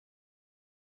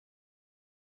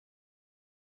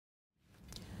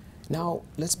Now,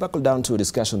 let's buckle down to a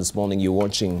discussion this morning. You're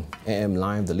watching AM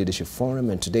Live, the Leadership Forum,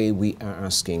 and today we are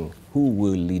asking, who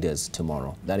will lead us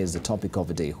tomorrow? That is the topic of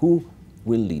the day. Who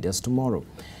will lead us tomorrow?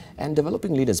 And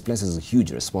developing leaders places a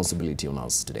huge responsibility on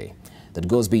us today that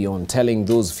goes beyond telling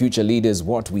those future leaders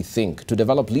what we think. To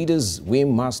develop leaders, we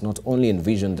must not only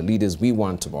envision the leaders we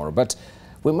want tomorrow, but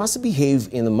we must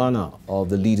behave in the manner of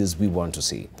the leaders we want to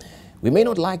see. We may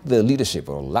not like the leadership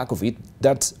or lack of it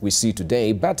that we see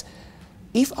today, but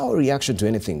if our reaction to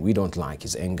anything we don't like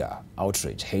is anger,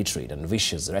 outrage, hatred, and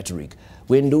vicious rhetoric,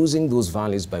 we're endorsing those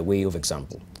values by way of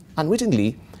example.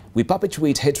 Unwittingly, we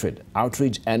perpetuate hatred,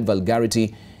 outrage, and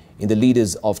vulgarity in the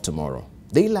leaders of tomorrow.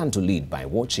 They learn to lead by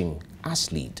watching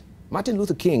us lead. Martin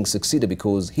Luther King succeeded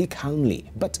because he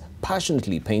calmly but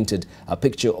passionately painted a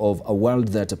picture of a world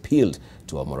that appealed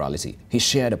to our morality. He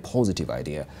shared a positive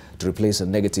idea to replace a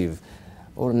negative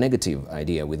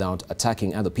idea without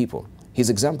attacking other people. His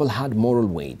example had moral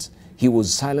weight. He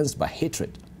was silenced by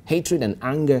hatred. Hatred and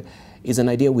anger is an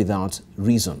idea without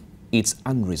reason. It's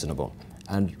unreasonable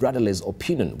and rudderless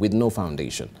opinion with no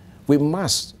foundation. We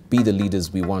must be the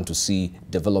leaders we want to see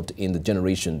developed in the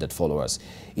generation that follow us.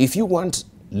 If you want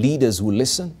leaders who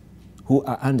listen, who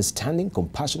are understanding,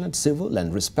 compassionate, civil,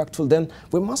 and respectful, then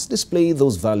we must display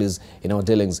those values in our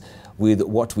dealings with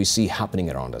what we see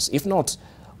happening around us. If not,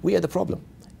 we are the problem.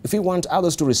 If we want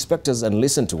others to respect us and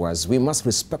listen to us, we must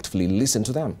respectfully listen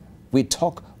to them. We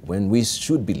talk when we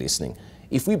should be listening.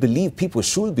 If we believe people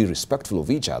should be respectful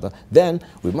of each other, then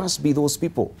we must be those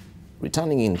people.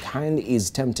 Returning in kind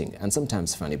is tempting and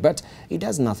sometimes funny, but it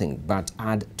does nothing but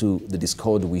add to the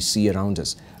discord we see around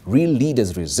us. Real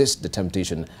leaders resist the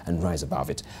temptation and rise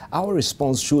above it. Our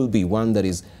response should be one that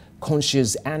is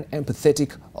conscious and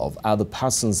empathetic of other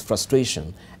person's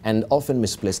frustration and often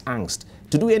misplaced angst.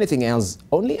 To do anything else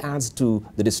only adds to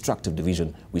the destructive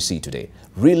division we see today.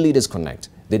 Real leaders connect.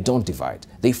 They don't divide.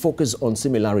 They focus on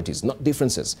similarities, not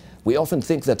differences. We often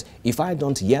think that if I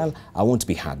don't yell, I won't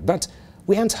be heard. But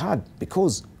we aren't heard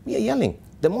because we are yelling.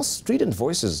 The most strident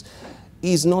voices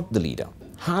is not the leader.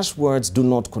 Harsh words do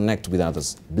not connect with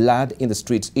others. Blood in the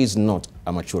streets is not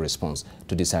a mature response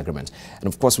to disagreement. And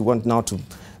of course, we want now to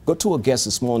go to a guest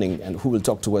this morning and who will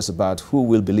talk to us about who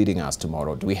will be leading us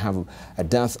tomorrow. Do we have a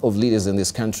dearth of leaders in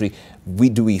this country?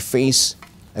 Do we face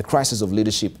a crisis of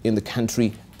leadership in the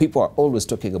country? People are always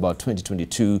talking about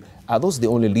 2022. Are those the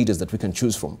only leaders that we can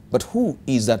choose from? But who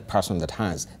is that person that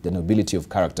has the nobility of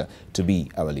character to be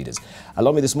our leaders?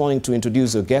 Allow me this morning to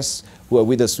introduce our guests who are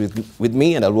with us with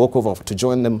me, and I'll walk over to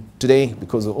join them today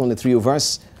because of only three of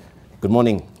us. Good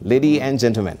morning, ladies and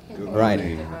gentlemen. All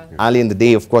right, early in the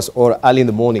day, of course, or early in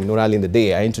the morning, not early in the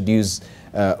day. I introduce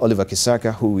Oliver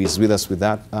Kisaka, who is with us with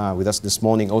us this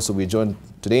morning. Also, we're joined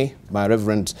today by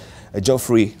Reverend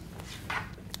Geoffrey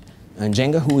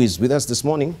Njenga, who is with us this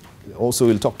morning. Also,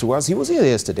 will talk to us. He was here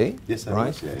yesterday. Yes, right?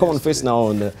 Was, yeah, come on, face now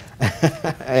on the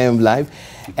AM Live.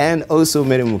 And also,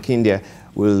 M'Mukindia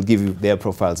will give you their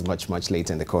profiles much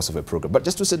later in the course of a program. But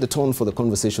just to set the tone for the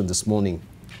conversation this morning,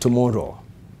 tomorrow,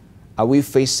 are we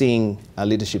facing a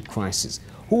leadership crisis?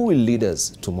 Who will lead us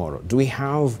tomorrow? Do we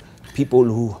have people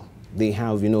who they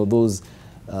have, those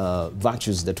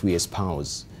virtues that we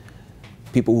espouse?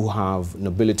 People who have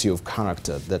nobility of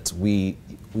character that we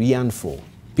yearn for?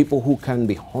 People who can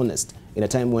be honest in a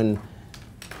time when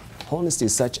honesty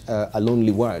is such a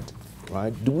lonely word,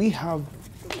 right? Do we have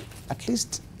at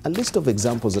least a list of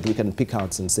examples that we can pick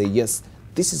out and say, yes,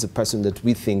 this is a person that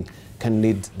we think can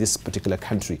lead this particular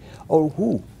country? Or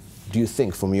who do you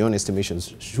think, from your own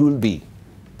estimations, should be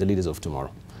the leaders of tomorrow?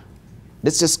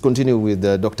 Let's just continue with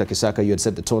Dr. Kisaka. You had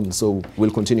set the tone, so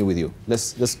we'll continue with you.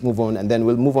 Let's move on, and then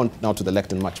we'll move on now to the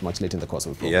lectern much later in the course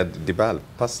of the program. Yeah, Debarl,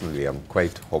 personally, I'm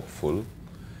quite hopeful.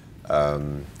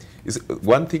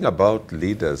 One thing about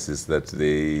leaders is that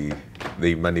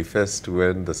they manifest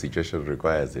when the situation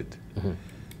requires it. Mm-hmm.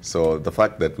 So the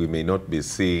fact that we may not be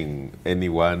seeing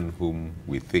anyone whom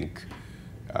we think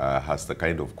has the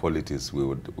kind of qualities we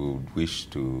would wish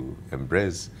to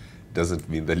embrace doesn't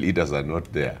mean the leaders are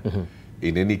not there. Mm-hmm.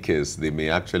 In any case, they may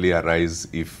actually arise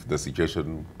if the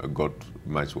situation got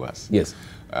much worse. Yes.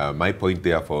 My point,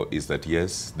 therefore, is that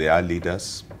yes, there are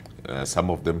leaders. Some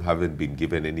of them haven't been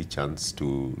given any chance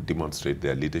to demonstrate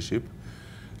their leadership.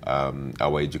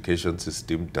 Our education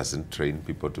system doesn't train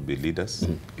people to be leaders.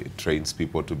 Mm-hmm. It trains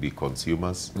people to be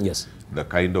consumers. Yes. The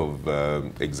kind of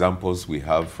examples we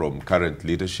have from current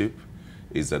leadership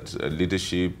is that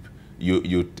leadership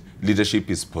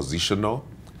is positional.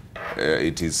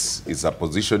 It's a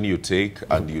position you take,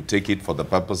 and you take it for the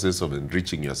purposes of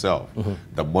enriching yourself. Mm-hmm.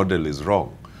 The model is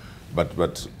wrong.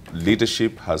 But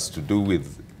leadership has to do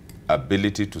with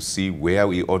ability to see where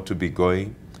we ought to be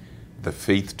going, the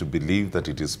faith to believe that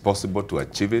it is possible to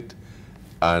achieve it,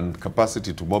 and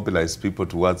capacity to mobilize people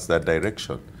towards that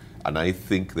direction. And I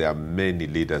think there are many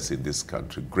leaders in this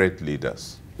country, great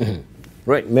leaders. Mm-hmm.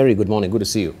 Right, Mary, good morning. Good to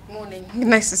see you. Morning.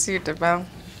 Nice to see you, Debarl.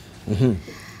 Mm-hmm.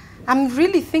 I'm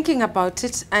really thinking about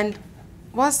it, and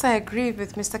whilst I agree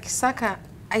with Mr. Kisaka,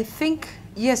 I think,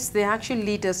 yes, they're actually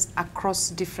leaders across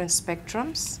different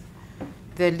spectrums.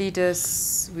 They're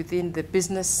leaders within the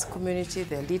business community,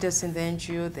 they're leaders in the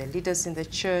NGO, they're leaders in the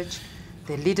church,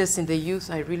 they're leaders in the youth.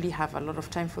 I really have a lot of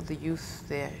time for the youth.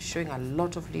 They're showing a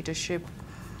lot of leadership.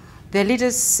 They're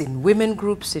leaders in women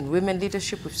groups, in women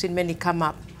leadership. We've seen many come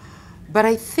up. But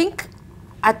I think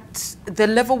at the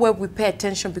level where we pay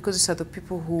attention, because these are the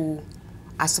people who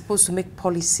are supposed to make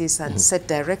policies and set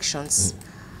directions,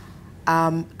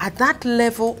 at that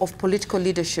level of political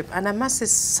leadership, and I must say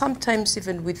sometimes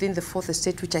even within the fourth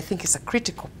estate, which I think is a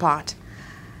critical part,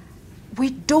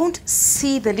 we don't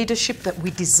see the leadership that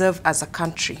we deserve as a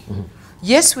country.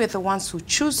 Yes, we're the ones who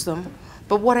choose them,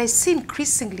 but what I see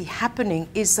increasingly happening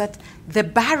is that the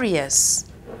barriers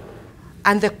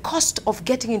and the cost of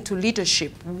getting into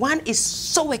leadership, one is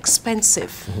so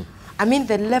expensive. I mean,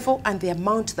 the level and the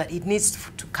amount that it needs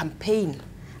to campaign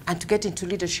and to get into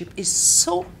leadership is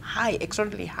so high,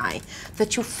 extraordinarily high,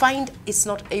 that you find it's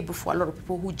not able for a lot of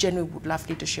people who genuinely would love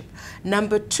leadership.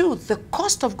 Number two, the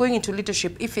cost of going into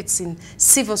leadership, if it's in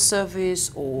civil service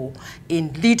or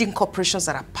in leading corporations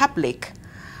that are public,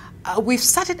 we've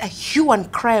started a hue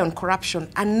and cry on corruption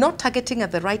and not targeting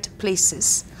at the right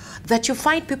places, that you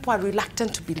find people are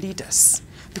reluctant to be leaders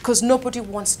because nobody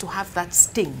wants to have that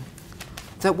sting.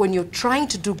 That when you're trying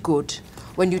to do good,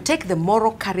 when you take the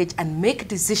moral courage and make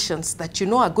decisions that you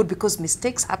know are good because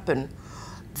mistakes happen,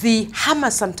 the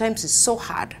hammer sometimes is so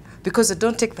hard because they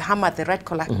don't take the hammer at the right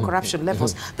corruption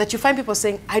levels that you find people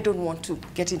saying, I don't want to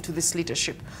get into this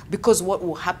leadership because what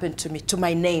will happen to me, to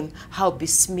my name, how I'll be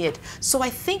smeared. So I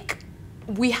think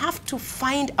we have to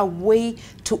find a way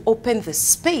to open the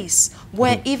space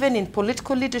where even in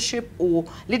political leadership or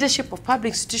leadership of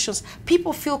public institutions,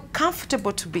 people feel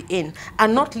comfortable to be in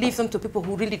and not leave them to people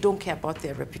who really don't care about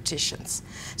their reputations.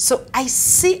 So I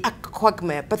see a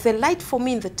quagmire, but the light for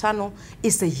me in the tunnel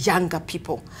is the younger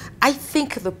people. I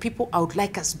think the people I would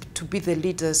like us to be the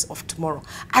leaders of tomorrow.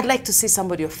 I'd like to see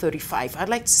somebody of 35. I'd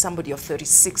like to see somebody of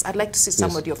 36. I'd like to see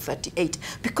somebody of 38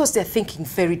 because they're thinking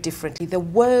very differently. The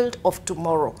world of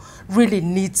tomorrow really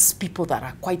needs people that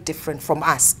are quite different from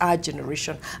us, our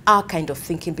generation, our kind of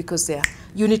thinking, because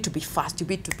you need to be fast, you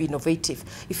need to be innovative.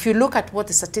 If you look at what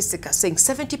the statistics are saying,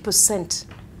 70%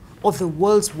 of the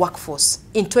world's workforce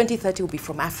in 2030 will be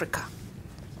from Africa.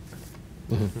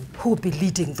 Who will be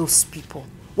leading those people?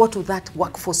 What will that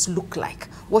workforce look like?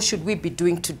 What should we be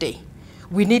doing today?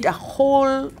 We need a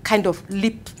whole kind of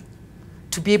leap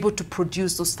to be able to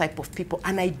produce those type of people.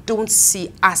 And I don't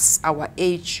see us, our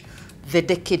age, the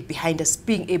decade behind us,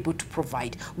 being able to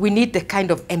provide. We need the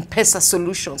kind of M-Pesa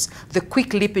solutions, the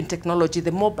quick leap in technology,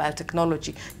 the mobile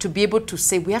technology, to be able to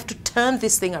say we have to turn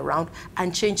this thing around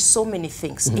and change so many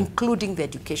things, including the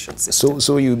education system.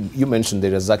 So you mentioned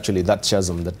there is actually that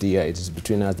chasm that it is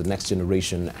between us, the next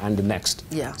generation, and the next.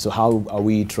 Yeah. So how are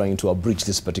we trying to bridge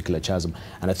this particular chasm?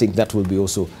 And I think that will be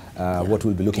also what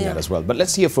we'll be looking at as well. But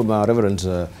let's hear from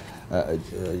Reverend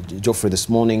Geoffrey this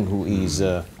morning, who is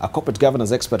a corporate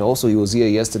governance expert. Also, he was here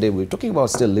yesterday. We were talking about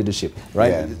still leadership,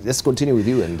 right? Yeah. Let's continue with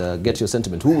you and get your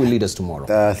sentiment. Who will lead us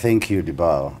tomorrow? Thank you,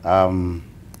 Debarl.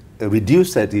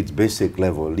 Reduced at its basic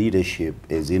level, leadership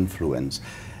is influence.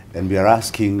 And we are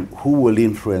asking who will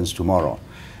influence tomorrow.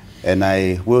 And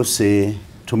I will say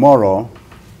tomorrow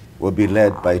will be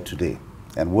led by today.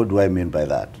 And what do I mean by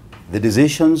that? The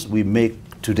decisions we make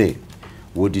today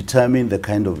will determine the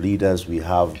kind of leaders we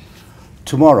have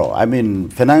tomorrow. I mean,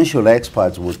 financial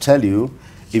experts will tell you,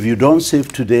 if you don't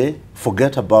save today,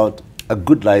 forget about a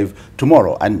good life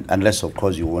tomorrow, unless, of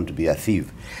course, you want to be a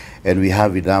thief. And we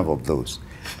have enough of those.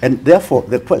 And therefore,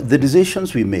 the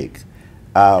decisions we make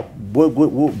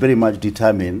will very much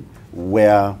determine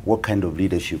what kind of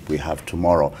leadership we have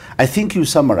tomorrow. I think you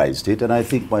summarized it, and I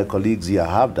think my colleagues here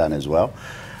have done as well.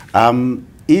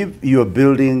 If you're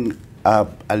building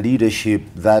a leadership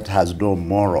that has no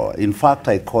moral, in fact,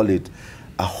 I call it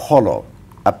a hollow,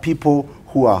 a people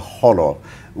who are hollow,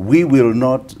 we will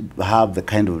not have the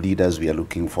kind of leaders we are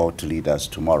looking for to lead us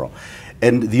tomorrow.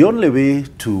 And the only way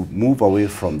to move away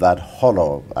from that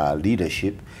hollow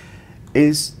leadership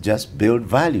is just build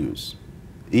values.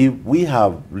 If we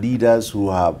have leaders who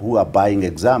are buying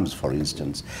exams, for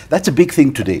instance, that's a big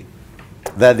thing today.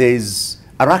 That there is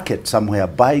a racket somewhere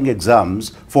buying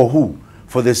exams for who?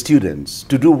 For the students.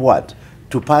 To do what?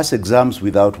 to pass exams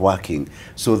without working,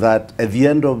 so that at the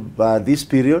end of this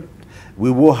period, we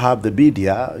will have the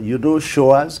media, you know,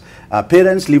 show us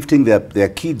parents lifting their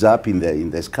kids up in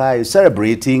the sky,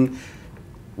 celebrating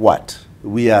what?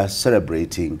 We are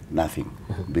celebrating nothing.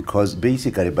 Because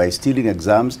basically by stealing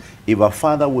exams, if a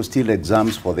father will steal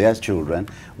exams for their children,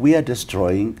 we are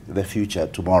destroying the future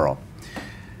tomorrow.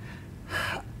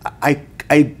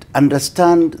 I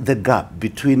understand the gap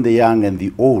between the young and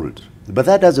the old, but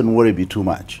that doesn't worry me too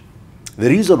much. The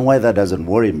reason why that doesn't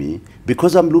worry me,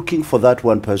 because I'm looking for that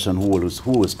one person who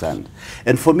will stand.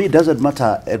 And for me, it doesn't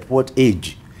matter at what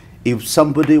age. If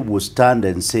somebody will stand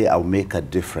and say, I'll make a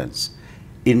difference,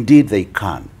 indeed they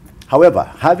can. However,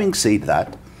 having said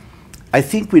that, I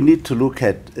think we need to look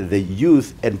at the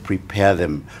youth and prepare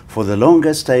them. For the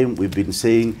longest time, we've been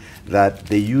saying that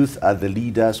the youth are the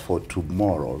leaders for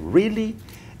tomorrow. Really?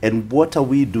 And what are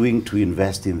we doing to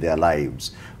invest in their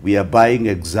lives? We are buying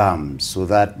exams so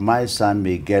that my son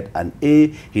may get an A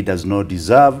he does not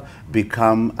deserve,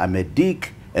 become a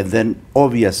medic, and then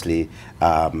obviously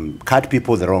cut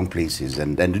people the wrong places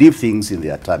and leave things in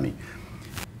their tummy.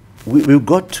 We've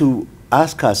got to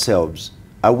ask ourselves,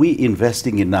 are we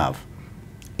investing enough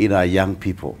in our young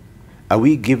people? Are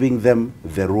we giving them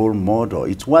the role model?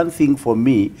 It's one thing for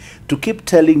me to keep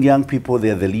telling young people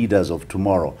they're the leaders of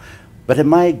tomorrow, but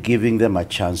am I giving them a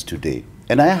chance today?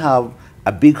 And I have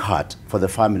a big heart for the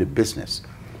family business.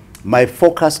 My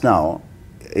focus now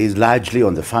is largely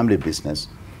on the family business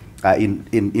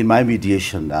in my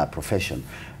mediation profession,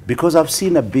 because I've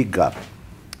seen a big gap.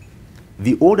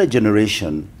 The older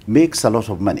generation makes a lot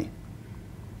of money.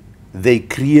 They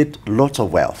create lots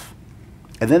of wealth,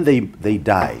 and then they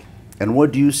die. And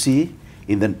what do you see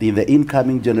in the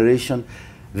incoming generation?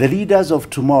 The leaders of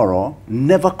tomorrow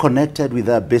never connected with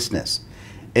their business.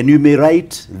 And you may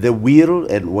write the will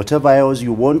and whatever else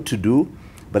you want to do,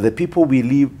 but the people we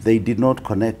leave, they did not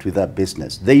connect with that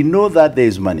business. They know that there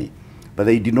is money, but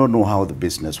they do not know how the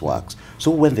business works.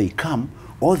 So when they come,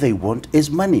 all they want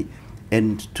is money.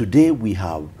 And today we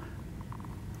have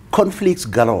conflicts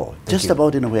galore, just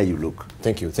about anywhere you look.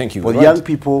 Thank you, thank you. But young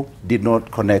people did not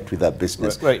connect with that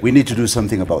business. Right. We need to do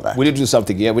something about that. We need to do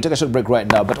something, yeah. We take a short break right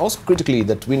now, but also critically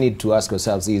that we need to ask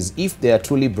ourselves is if they are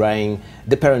truly buying,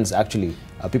 the parents actually,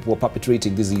 people are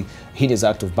perpetrating this heinous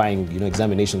act of buying,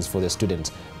 examinations for their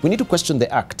students. We need to question the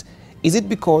act. Is it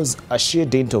because a sheer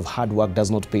dint of hard work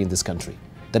does not pay in this country?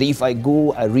 That if I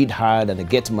go, I read hard and I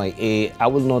get my A,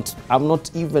 I'm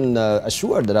not even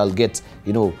assured that I'll get,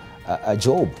 a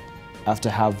job after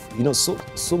have,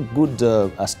 so good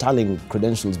sterling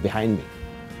credentials behind me.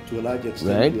 To a large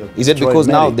extent, right? Is it because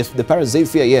now the parents, they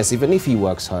fear, yes, even if he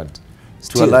works hard,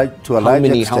 still, how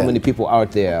many people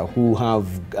out there who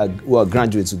are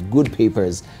graduates with good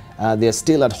papers, they're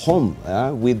still at home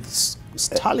with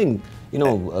sterling,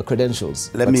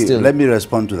 credentials. Let me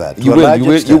respond to that.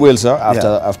 You will, sir.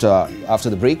 After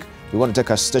the break, we want to take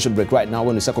a station break right now.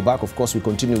 When we circle back, of course, we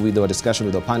continue with our discussion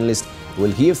with our panelists.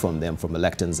 We'll hear from them, from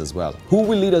electors as well. Who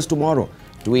will lead us tomorrow?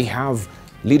 Do we have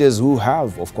leaders who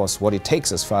have, of course, what it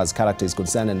takes as far as character is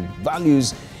concerned and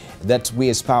values that we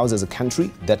espouse as a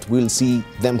country, that we'll see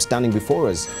them standing before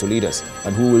us to lead us?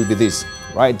 And who will be this?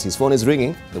 Right, his phone is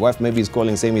ringing. The wife maybe is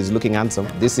calling, saying he's looking handsome.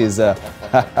 This is Reverend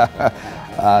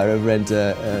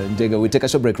Njenga. We take a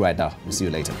short break right now. We'll see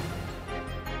you later.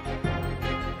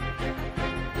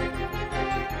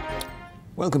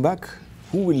 Welcome back.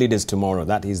 Who will lead us tomorrow?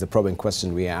 That is the probing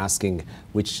question we are asking,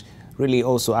 which really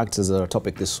also acts as a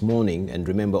topic this morning. And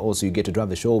remember also, you get to drive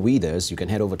the show with us. You can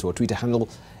head over to our Twitter handle,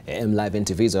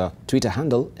 AMLiveNTV is our Twitter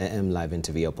handle,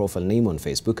 AMLiveNTV, our profile name on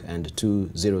Facebook, and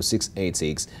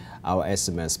 20686, our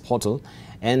SMS portal.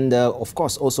 And of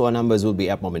course, also our numbers will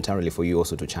be up momentarily for you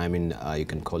also to chime in. You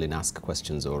can call in, ask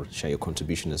questions, or share your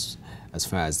contribution as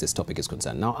far as this topic is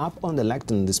concerned. Now, up on the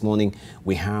lectern this morning,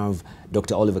 we have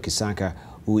Dr. Oliver Kisaka,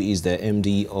 who is the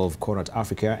MD of Korat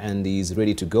Africa, and is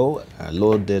ready to go,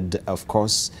 loaded, of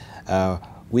course,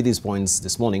 with these points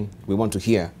this morning. We want to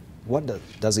hear, what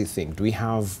does he think? Do we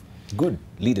have good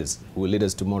leaders who will lead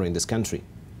us tomorrow in this country?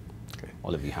 Okay.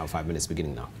 Oliver, you have 5 minutes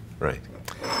beginning now. Right.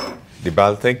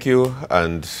 Debarl, thank you,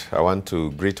 and I want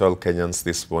to greet all Kenyans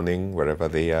this morning, wherever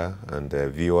they are, and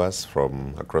viewers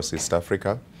from across East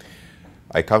Africa.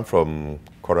 I come from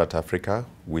Korat Africa,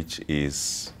 which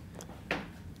is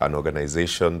an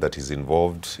organization that is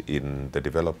involved in the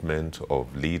development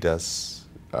of leaders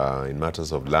in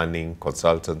matters of learning,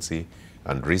 consultancy,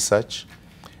 and research,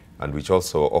 and which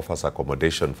also offers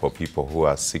accommodation for people who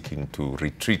are seeking to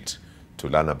retreat to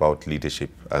learn about leadership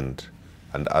and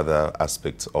other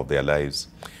aspects of their lives.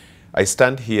 I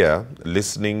stand here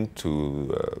listening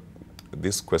to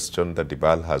this question that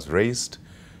Debarl has raised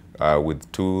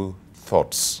with two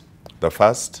thoughts. The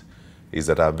first is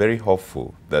that I'm very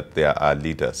hopeful that there are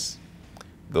leaders.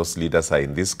 Those leaders are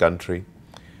in this country.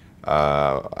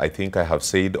 I think I have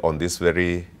said on this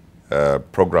very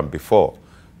program before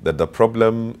that the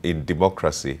problem in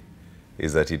democracy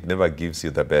is that it never gives you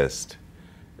the best.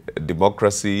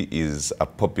 Democracy is a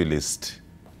populist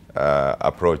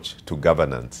approach to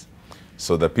governance.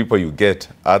 So the people you get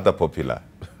are the popular,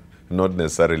 not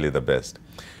necessarily the best.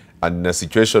 And in a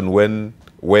situation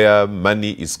where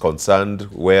money is concerned,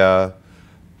 where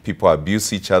people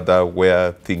abuse each other,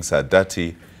 where things are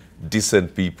dirty,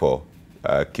 decent people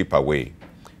keep away.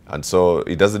 And so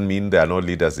it doesn't mean there are no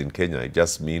leaders in Kenya. It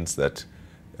just means that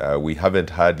we haven't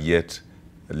had yet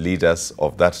leaders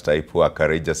of that type who are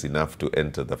courageous enough to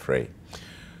enter the fray.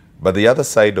 But the other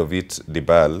side of it,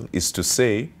 Debarl, is to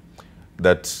say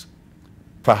that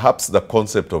perhaps the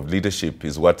concept of leadership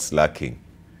is what's lacking.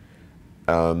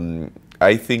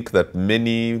 I think that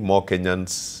many more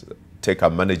Kenyans take a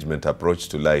management approach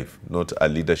to life, not a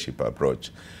leadership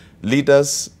approach.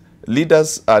 Leaders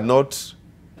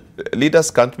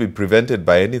can't be prevented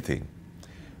by anything.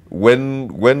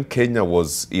 When Kenya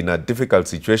was in a difficult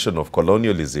situation of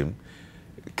colonialism,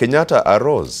 Kenyatta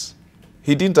arose.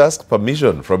 He didn't ask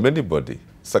permission from anybody.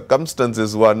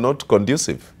 Circumstances were not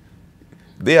conducive.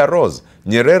 They arose.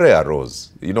 Nyerere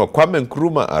arose. Kwame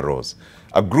Nkrumah arose.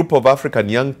 A group of African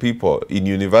young people in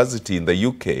university in the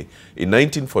UK in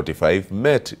 1945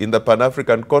 met in the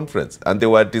Pan-African Conference, and they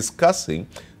were discussing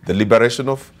the liberation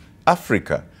of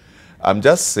Africa. I'm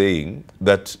just saying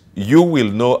that you will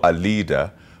know a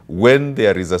leader when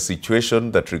there is a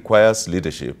situation that requires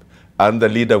leadership, and the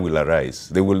leader will arise.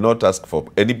 They will not ask for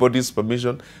anybody's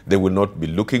permission. They will not be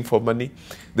looking for money.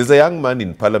 There's a young man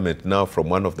in parliament now from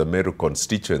one of the Meru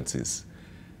constituencies.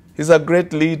 He's a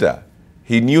great leader.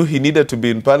 He knew he needed to be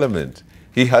in parliament.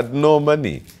 He had no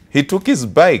money. He took his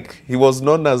bike. He was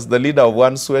known as the leader of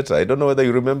One Sweater. I don't know whether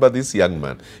you remember this young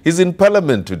man. He's in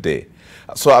parliament today.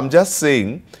 So I'm just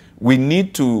saying we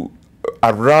need to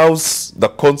arouse the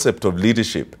concept of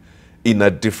leadership in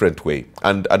a different way.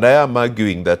 And I am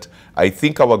arguing that I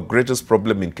think our greatest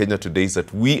problem in Kenya today is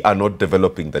that we are not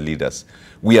developing the leaders.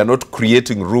 We are not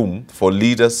creating room for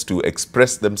leaders to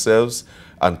express themselves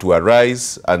and to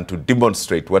arise and to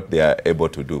demonstrate what they are able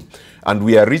to do. And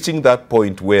we are reaching that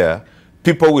point where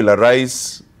people will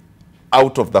arise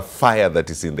out of the fire that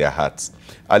is in their hearts.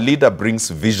 A leader brings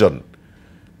vision.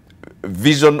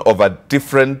 Vision of a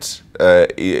different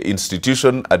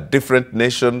institution, a different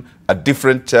nation, a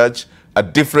different church, a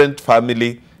different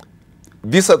family.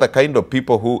 These are the kind of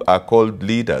people who are called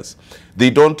leaders.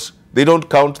 They don't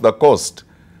count the cost.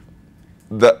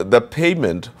 The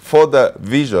payment for the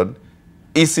vision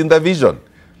is in the vision.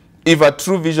 If a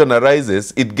true vision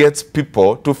arises, it gets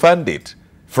people to fund it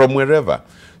from wherever.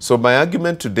 So my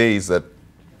argument today is that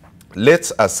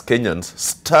let's, as Kenyans,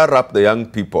 stir up the young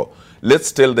people.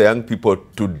 Let's tell the young people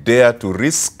to dare to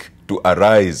risk, to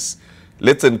arise.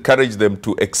 Let's encourage them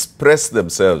to express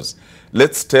themselves.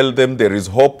 Let's tell them there is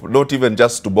hope, not even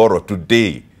just tomorrow,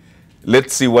 today.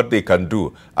 Let's see what they can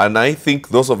do. And I think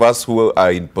those of us who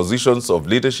are in positions of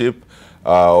leadership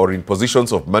or in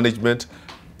positions of management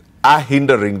are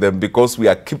hindering them because we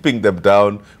are keeping them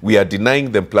down. We are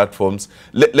denying them platforms.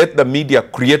 Let the media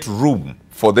create room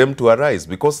for them to arise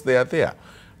because they are there.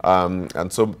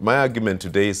 And so my argument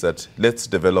today is that let's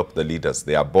develop the leaders.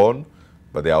 They are born,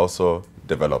 but they are also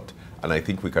developed. And I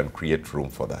think we can create room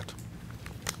for that.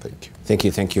 Thank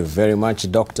you. Thank you very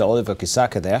much, Dr. Oliver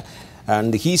Kisaka there.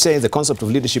 And he says the concept of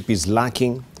leadership is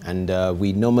lacking, and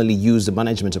we normally use the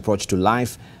management approach to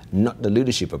life, not the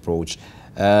leadership approach.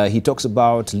 He talks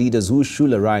about leaders who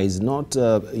should arise, not,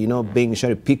 being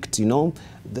cherry-picked,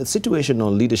 the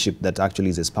situational leadership that actually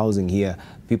is espousing here,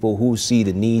 people who see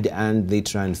the need and they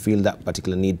try and fill that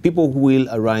particular need, people who will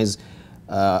arise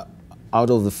out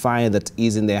of the fire that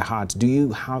is in their heart. Do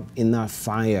you have enough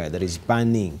fire that is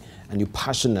burning and you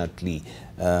passionately,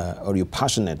 or you're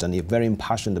passionate and you're very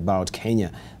impassioned about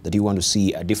Kenya, that you want to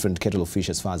see a different kettle of fish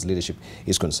as far as leadership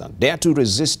is concerned? Dare to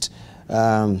resist,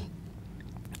 dare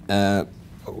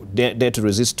to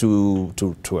resist to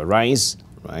arise,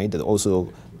 right? And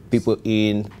also people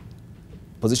in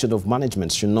position of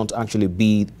management should not actually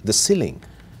be the ceiling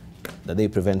that they're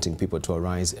preventing people to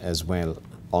arise as well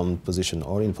on position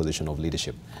or in position of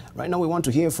leadership. Right now we want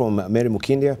to hear from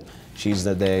M'Mukindia. She's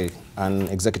an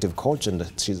executive coach, and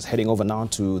she's heading over now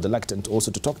to the lectern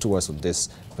also to talk to us on this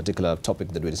particular topic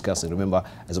that we're discussing. Remember,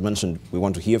 as I mentioned, we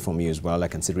want to hear from you as well. I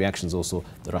can see reactions also,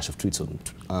 the rush of tweets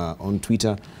on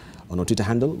Twitter, on our Twitter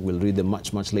handle. We'll read them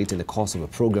much later in the course of a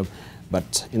program.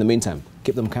 But in the meantime,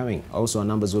 keep them coming. Also, our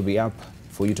numbers will be up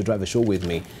for you to drive the show with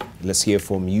me. Let's hear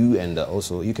from you, and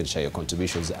also you can share your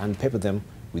contributions and pepper them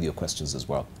with your questions as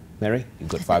well. Mary, you've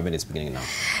got 5 minutes beginning now.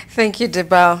 Thank you,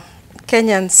 Debarl.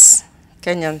 Kenyans,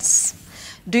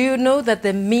 do you know that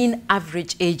the mean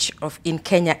average age in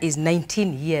Kenya is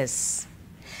 19 years?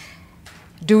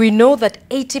 Do we know that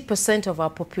 80% of our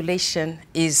population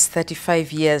is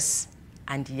 35 years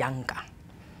and younger?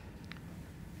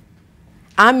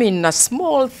 I'm in a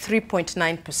small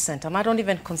 3.9%, and I don't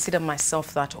even consider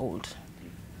myself that old.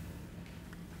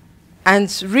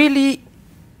 And really,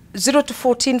 0 to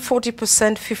 14,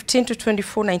 40%, 15 to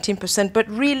 24, 19%, but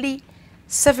really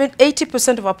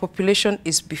 80% of our population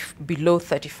is below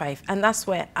 35. And that's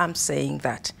where I'm saying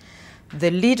that the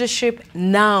leadership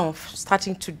now,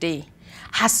 starting today,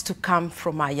 has to come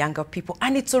from our younger people,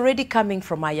 and it's already coming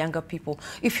from our younger people.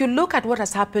 If you look at what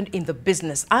has happened in the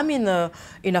business, I'm in a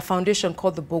foundation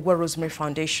called the Bogwa Rosemary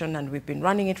Foundation, and we've been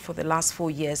running it for the last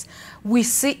 4 years. We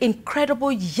see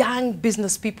incredible young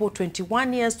business people,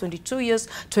 21 years, 22 years,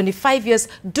 25 years,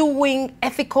 doing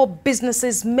ethical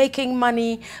businesses, making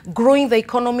money, growing the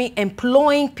economy,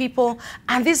 employing people.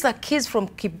 And these are kids from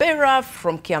Kibera,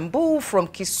 from Kiambu, from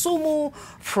Kisumu,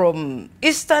 from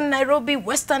Eastern Nairobi,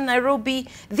 Western Nairobi.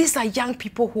 These are young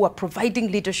people who are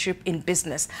providing leadership in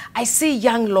business. I see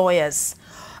young lawyers.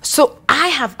 So I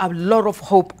have a lot of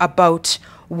hope about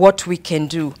what we can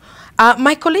do.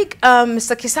 My colleague,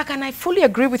 Mr. Kisaka, and I fully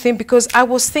agree with him, because I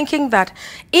was thinking that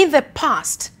in the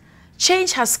past,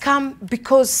 change has come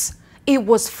because it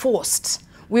was forced.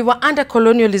 We were under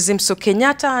colonialism, so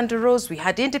Kenyatta underrose, we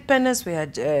had independence, we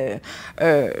had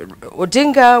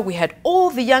Odinga, we had all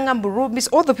the young Murubis,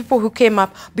 all the people who came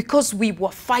up because we were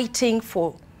fighting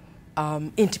for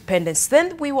independence.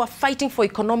 Then we were fighting for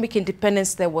economic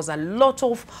independence. There was a lot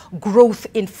of growth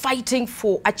in fighting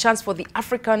for a chance for the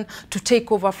African to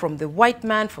take over from the white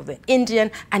man, for the Indian,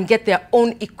 and get their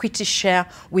own equity share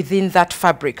within that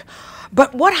fabric.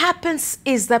 But what happens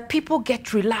is that people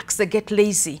get relaxed, they get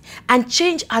lazy, and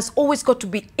change has always got to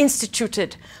be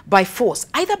instituted by force,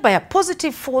 either by a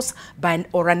positive force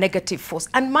or a negative force.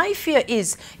 And my fear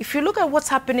is, if you look at what's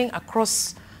happening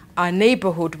across our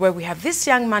neighborhood, where we have this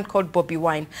young man called Bobby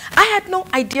Wine. I had no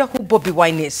idea who Bobby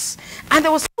Wine is. And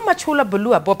there was so much hula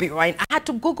baloo about Bobby Wine. I had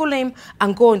to Google him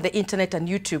and go on the internet and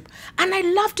YouTube. And I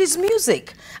loved his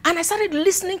music. And I started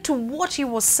listening to what he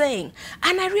was saying.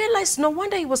 And I realized no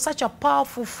wonder he was such a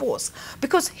powerful force,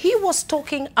 because he was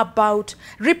talking about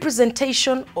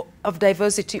representation of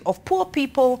diversity, of poor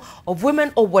people, of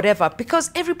women, or whatever,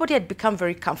 because everybody had become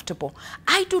very comfortable.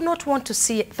 I do not want to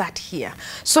see that here.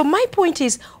 So my point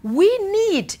is, we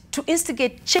need to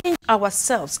instigate change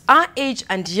ourselves, our age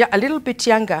and a little bit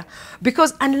younger,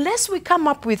 because unless we come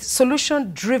up with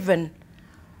solution-driven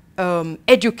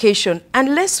education,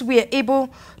 unless we are able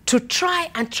to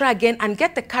try again and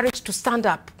get the courage to stand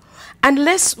up,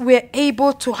 unless we're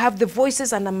able to have the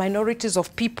voices and the minorities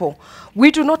of people, we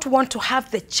do not want to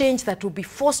have the change that will be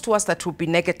forced to us that will be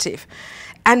negative.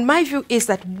 And my view is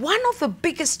that one of the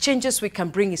biggest changes we can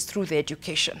bring is through the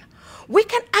education. We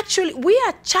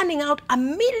are churning out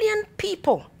 1 million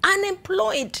people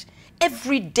unemployed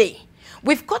every day.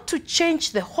 We've got to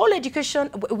change the whole education.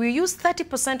 We use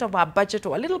 30% of our budget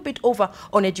or a little bit over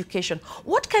on education.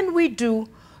 What can we do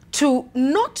to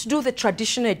not do the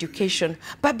traditional education,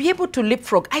 but be able to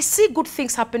leapfrog? I see good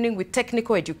things happening with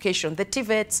technical education. The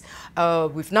TVETs,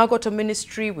 we've now got a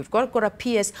ministry, we've got a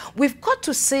PS. We've got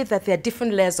to say that there are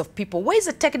different layers of people. Where is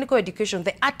the technical education?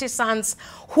 The artisans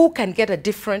who can get a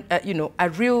different, a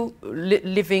real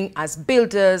living as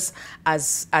builders,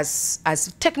 as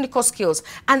technical skills.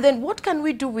 And then what can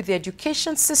we do with the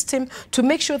education system to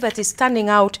make sure that it's turning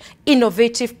out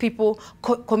innovative people,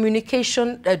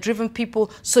 communication-driven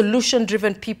people,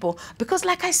 solution-driven people? Because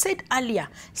like I said earlier,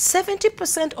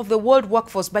 70% of the world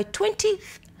workforce by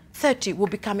 2030 will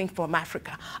be coming from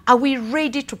Africa. Are we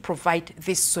ready to provide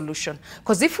this solution?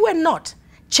 Because if we're not,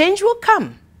 change will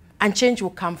come, and change will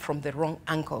come from the wrong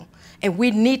angle. And we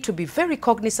need to be very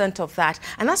cognizant of that.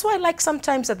 And that's why I like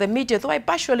sometimes at the media, though I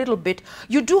bash you a little bit,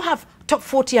 you do have top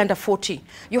 40 under 40.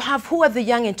 You have who are the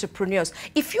young entrepreneurs.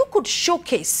 If you could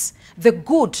showcase the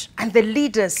good and the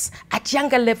leaders at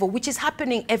younger level, which is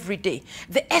happening every day,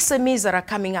 the SMEs that are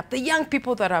coming up, the young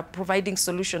people that are providing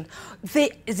solutions,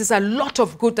 there's a lot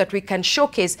of good that we can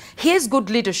showcase. Here's good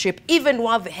leadership, even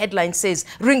while the headline says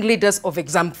ringleaders of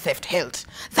exam theft held.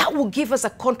 That will give us a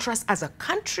contrast as a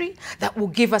country, that will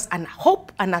give us an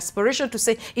hope, an aspiration to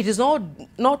say it is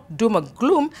not doom and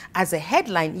gloom as a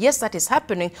headline. Yes, that is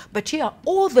happening, but here are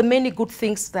all the many good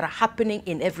things that are happening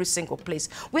in every single place.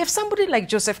 We have somebody like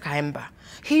Joseph Kaemba.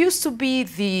 He used to be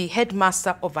the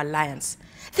headmaster of Alliance.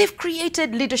 They've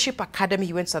created Leadership Academy.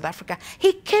 He went to South Africa.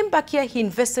 He came back here. He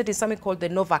invested in something called the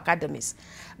Nova Academies,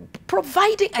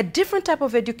 providing a different type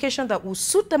of education that will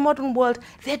suit the modern world.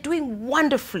 They're doing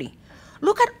wonderfully.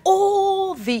 Look at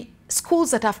all the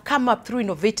schools that have come up through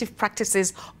innovative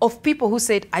practices of people who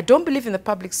said, I don't believe in the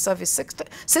public service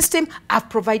system. I've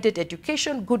provided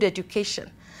education, good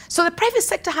education. So the private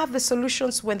sector have the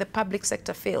solutions when the public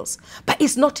sector fails, but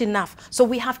it's not enough. So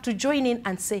we have to join in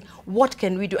and say, what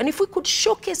can we do? And if we could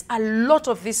showcase a lot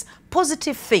of these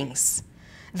positive things,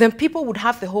 then people would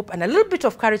have the hope and a little bit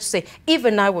of courage to say,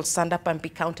 even I will stand up and be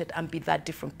counted and be that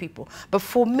different people. But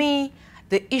for me,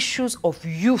 the issues of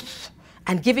youth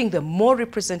and giving them more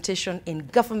representation in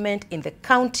government, in the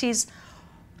counties,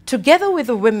 together with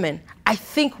the women, I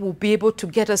think will be able to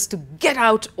get us to get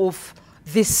out of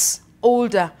this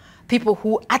older people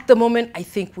who, at the moment, I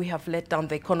think we have let down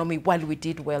the economy while we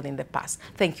did well in the past.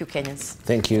 Thank you, Kenyans.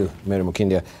 Thank you, Mary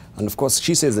M'Mukindia. And of course,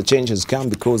 she says the change has come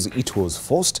because it was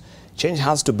forced. Change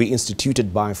has to be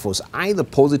instituted by force, either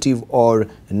positive or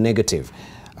negative.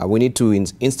 We need to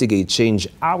instigate change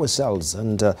ourselves.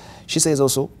 And she says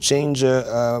also change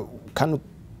can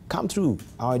come through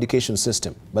our education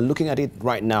system. But looking at it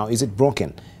right now, is it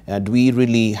broken? Do we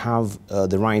really have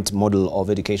the right model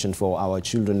of education for our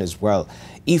children as well?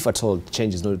 If at all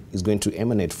change is going to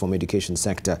emanate from education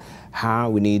sector,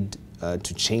 how we need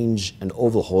to change and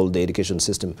overhaul the education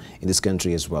system in this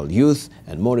country as well. Youth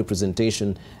and more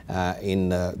representation in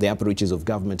the upper reaches of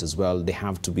government as well. They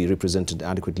have to be represented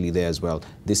adequately there as well.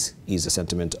 This is the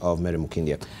sentiment of Mary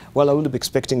M'Mukindia. Well, I would be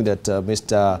expecting that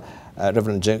Mr.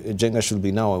 Reverend Njenga should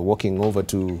be now walking over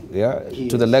to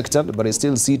the lectern, but he's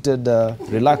still seated,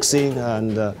 relaxing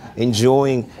and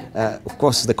enjoying, of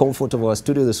course, the comfort of our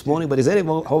studio this morning. But he's heading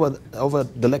over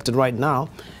the lectern right now,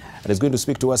 and he's going to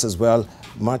speak to us as well,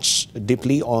 much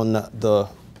deeply on the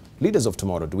leaders of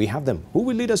tomorrow. Do we have them? Who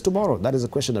will lead us tomorrow? That is a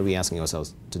question that we're asking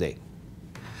ourselves today.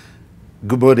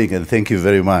 Good morning, and thank you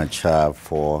very much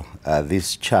for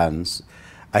this chance.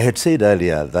 I had said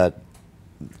earlier that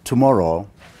tomorrow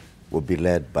will be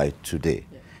led by today.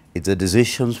 It's the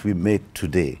decisions we make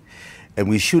today. And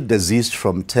we should desist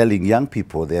from telling young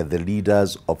people they're the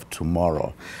leaders of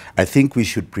tomorrow. I think we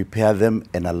should prepare them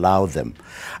and allow them.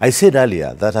 I said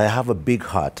earlier that I have a big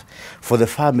heart for the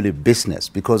family business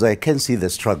because I can see the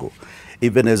struggle.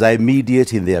 Even as I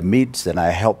mediate in their midst and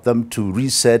I help them to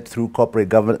reset through corporate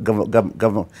governance,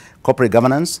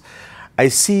 I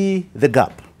see the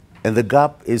gap. And the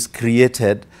gap is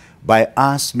created by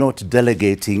us not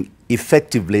delegating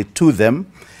effectively to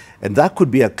them. And that could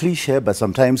be a cliche, but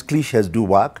sometimes cliches do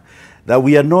work, that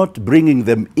we are not bringing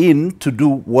them in to do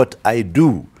what I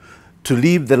do, to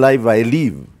live the life I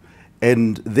live.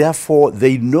 And therefore,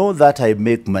 they know that I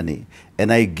make money,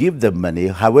 and I give them money,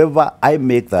 however I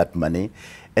make that money.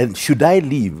 And should I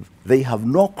leave, they have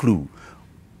no clue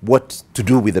what to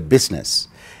do with the business.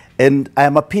 And I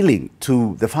am appealing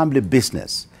to the family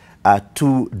business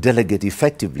to delegate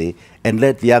effectively and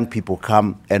let the young people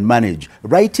come and manage.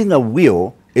 Writing a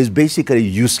will is basically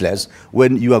useless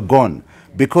when you are gone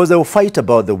because they will fight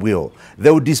about the will.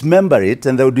 They will dismember it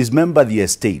and they will dismember the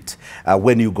estate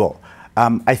when you go.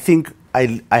 I think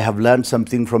I have learned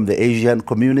something from the Asian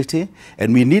community,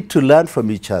 and we need to learn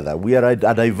from each other. We are a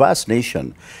diverse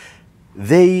nation.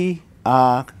 They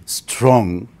are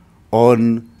strong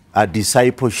on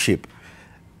discipleship.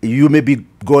 You may be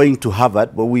going to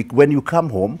Harvard, but when you come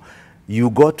home, you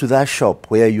go to that shop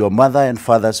where your mother and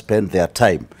father spend their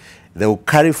time. They will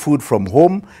carry food from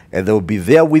home, and they will be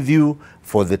there with you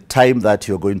for the time that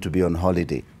you're going to be on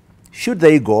holiday. Should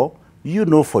they go, you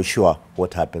know for sure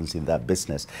what happens in that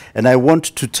business. And I want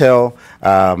to tell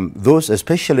those,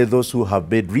 especially those who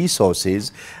have made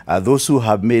resources, those who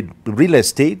have made real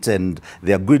estate and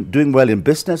they are doing well in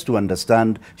business, to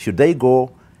understand, should they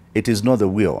go, it is not the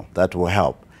will that will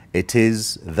help. It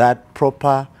is that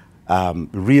proper,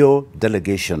 real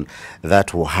delegation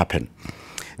that will happen.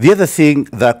 The other thing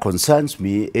that concerns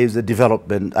me is the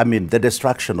development, the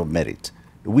destruction of merit.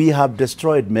 We have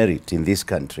destroyed merit in this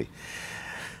country.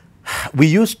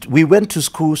 We went to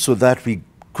school so that we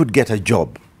could get a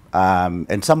job.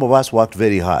 and some of us worked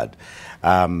very hard.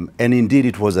 And indeed,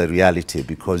 it was a reality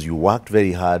because you worked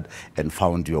very hard and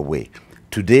found your way.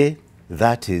 Today,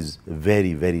 that is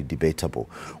very, very debatable.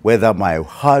 Whether my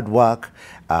hard work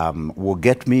will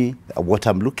get me what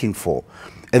I'm looking for.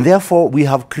 And therefore, we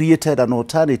have created an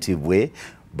alternative way.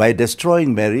 By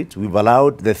destroying merit, we've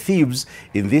allowed the thieves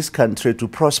in this country to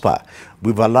prosper.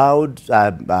 We've allowed,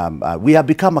 we have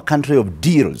become a country of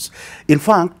deals. In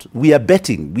fact, we are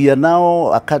betting. We are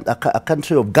now a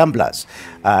country of gamblers.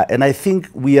 And I think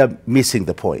we are missing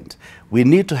the point. We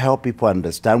need to help people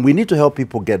understand. We need to help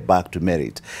people get back to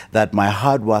merit, that my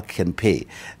hard work can pay,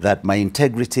 that my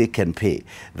integrity can pay,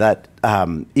 that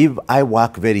if I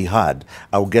work very hard,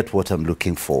 I'll get what I'm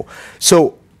looking for.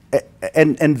 So,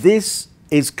 and this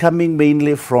is coming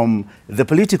mainly from the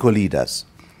political leaders.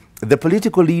 The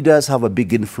political leaders have a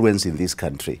big influence in this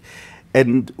country.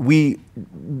 And we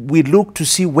look to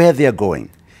see where they're going.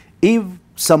 If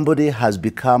somebody has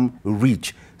become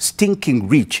rich, stinking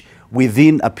rich,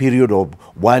 within a period of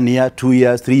 1 year, 2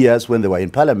 years, 3 years when they were in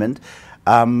parliament,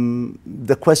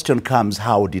 the question comes,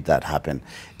 how did that happen?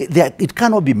 It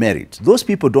cannot be merit. Those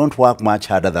people don't work much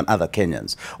harder than other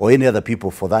Kenyans or any other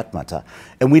people for that matter.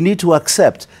 And we need to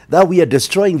accept that we are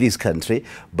destroying this country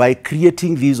by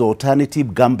creating this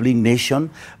alternative gambling nation,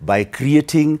 by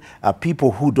creating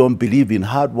people who don't believe in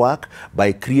hard work,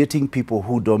 by creating people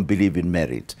who don't believe in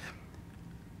merit.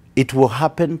 It will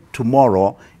happen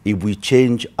tomorrow if we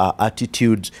change our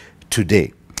attitudes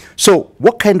today. So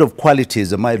what kind of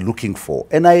qualities am I looking for?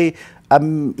 And I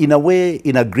am, in a way,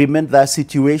 in agreement that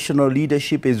situational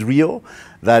leadership is real,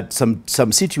 that some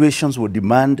situations will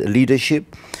demand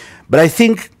leadership. But I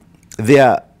think there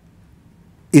are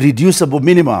irreducible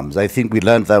minimums. I think we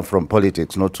learned that from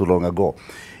politics not too long ago.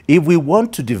 If we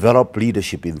want to develop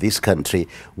leadership in this country,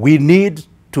 we need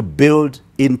to build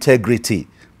integrity.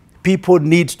 People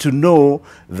need to know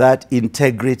that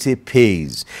integrity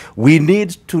pays. We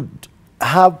need to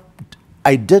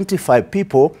identify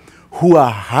people who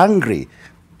are hungry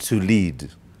to lead.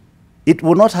 It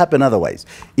will not happen otherwise.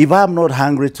 If I'm not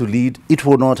hungry to lead, it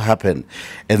will not happen.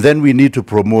 And then we need to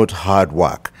promote hard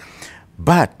work.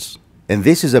 But, and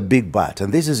this is a big but,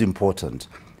 and this is important,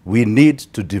 we need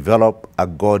to develop a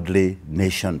godly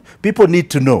nation. People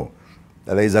need to know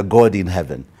that there is a God in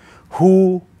heaven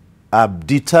who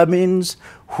determines,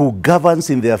 who governs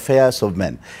in the affairs of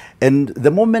men. And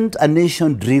the moment a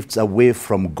nation drifts away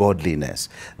from godliness,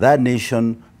 that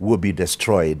nation will be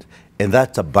destroyed, and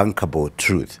that's a bankable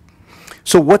truth.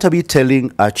 So what are we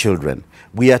telling our children?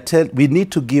 We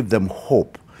need to give them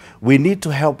hope. We need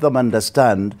to help them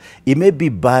understand it may be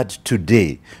bad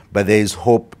today, but there is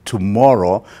hope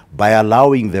tomorrow by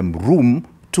allowing them room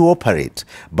to operate,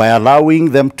 by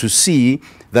allowing them to see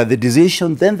that the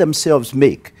decision they themselves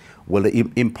make will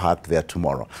impact their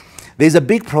tomorrow. There's a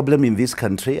big problem in this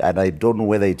country, and I don't know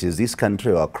whether it is this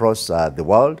country or across the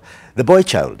world. The boy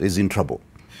child is in trouble.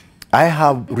 I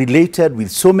have related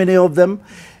with so many of them,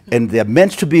 and they're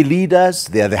meant to be leaders.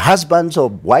 They are the husbands or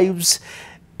wives,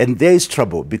 and there is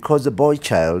trouble because the boy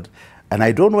child, and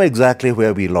I don't know exactly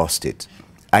where we lost it.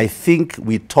 I think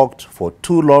we talked for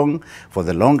too long, for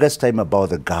the longest time, about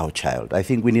the girl child. I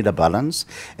think we need a balance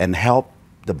and help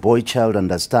the boy child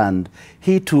understand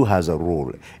he too has a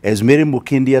role. As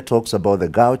M'Mukindia talks about the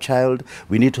girl child,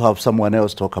 we need to have someone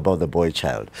else talk about the boy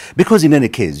child. Because in any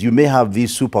case, you may have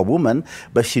this superwoman,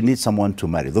 but she needs someone to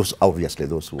marry. Those, obviously,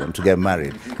 those who want to get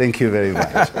married. Thank you very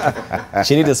much.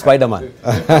 She needs a Spider-Man.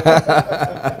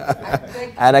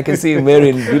 And I can see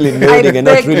Marion really nodding and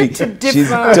not really. She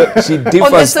differs on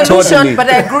the solution, totally. But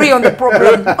I agree on the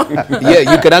problem.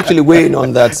 Yeah, you can actually weigh in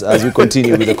on that as we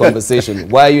continue with the conversation.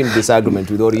 Why are you in disagreement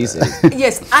with what he said?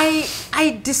 Yes,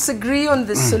 I disagree on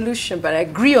the solution, but I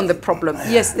agree on the problem.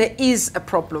 Yes, there is a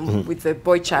problem with the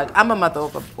boy child. I'm a mother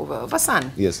of a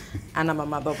son. Yes. And I'm a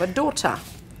mother of a daughter.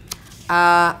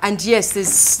 And yes,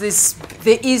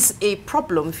 there is a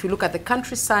problem. If you look at the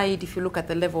countryside, if you look at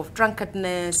the level of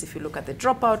drunkenness, if you look at the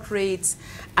dropout rates,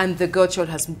 and the girl child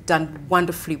has done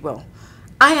wonderfully well.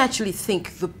 I actually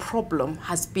think the problem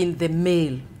has been the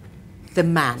male, the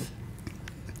man.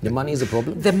 The man is a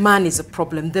problem? The man is a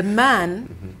problem. The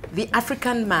man, the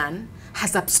African man,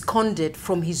 has absconded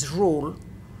from his role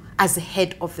as the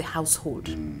head of the household.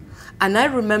 And I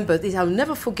remember this, I'll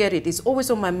never forget it, it's always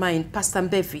on my mind, Pastor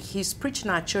Mbevi, he's preaching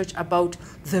at our church about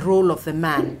the role of the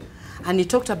man. And he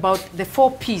talked about the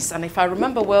 4 P's, and if I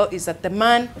remember well, is that the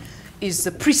man is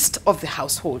the priest of the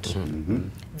household.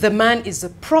 The man is the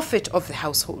prophet of the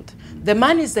household. The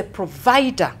man is the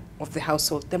provider of the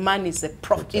household. The man is a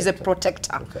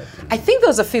protector. Okay. I think there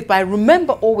was a fifth, but I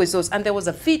remember always those. And there was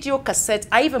a video cassette.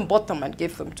 I even bought them and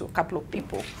gave them to a couple of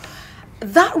people.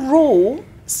 That role,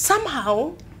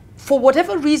 somehow, for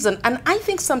whatever reason, and I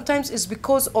think sometimes it's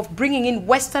because of bringing in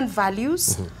Western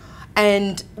values,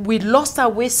 and we lost our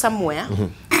way somewhere,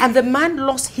 and the man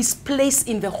lost his place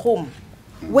in the home.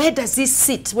 Where does he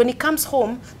sit? When he comes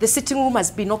home, the sitting room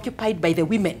has been occupied by the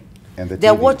women. And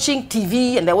they're watching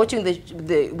TV, and they're watching with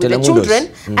the children,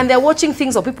 and they're watching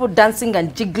things of people dancing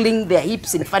and jiggling their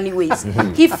hips in funny ways.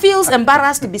 He feels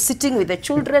embarrassed to be sitting with the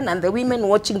children and the women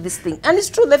watching this thing. And it's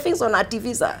true, the things on our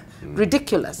TVs are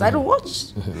ridiculous. I don't watch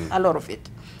a lot of it.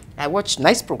 I watch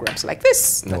nice programs like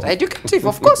this, that are educative,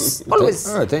 of course, always.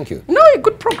 All right, thank you. No, a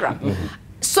good program.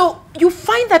 So you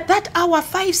find that hour,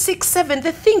 5, 6, 7,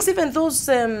 the things, even those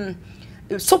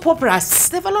soap operas,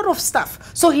 they have a lot of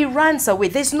stuff. So he runs away.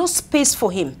 There's no space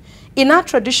for him. In our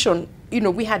tradition, you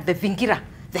know, we had the vingira,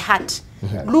 the hat.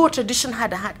 Luo tradition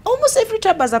had a hat. Almost every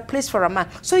tribe has a place for a man.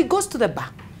 So he goes to the bar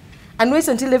and waits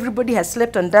until everybody has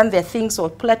slept and done their things or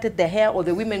plaited their hair, or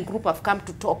the women group have come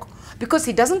to talk. Because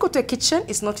he doesn't go to a kitchen,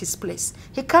 it's not his place.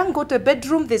 He can't go to a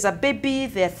bedroom, there's a baby,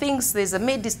 there are things, there's a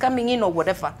maid is coming in or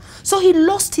whatever. So he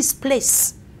lost his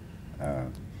place.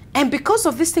 And because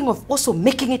of this thing of also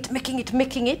making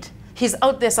it, he's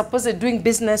out there supposedly doing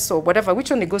business or whatever,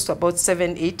 which only goes to about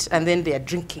 7, 8, and then they are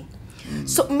drinking.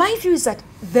 So my view is that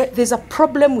there's a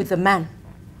problem with the man.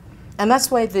 And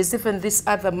that's why there's even this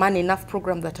other Man Enough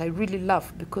program that I really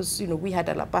love, because, you know, we had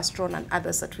Alabastron and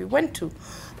others that we went to.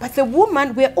 But the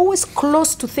woman, we're always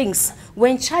close to things. We're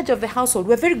in charge of the household.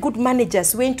 We're very good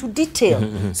managers. We're into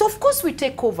detail. So, of course, we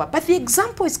take over. But the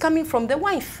example is coming from the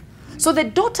wife. So the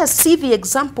daughters see the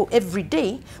example every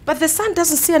day, but the son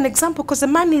doesn't see an example because the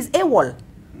man is AWOL.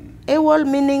 AWOL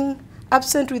meaning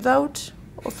absent without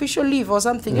official leave or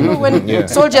something. You know, when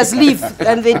soldiers leave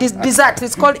and they desert,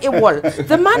 it's called AWOL.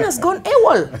 The man has gone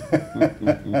AWOL.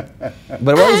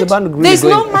 But what is the man really there's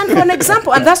no man for an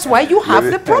example, and that's why you have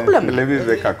the problem. Let me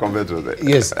make a comment on that.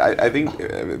 Yes. I think,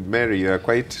 Mary, you are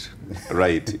quite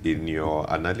right in your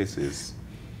analysis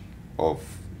of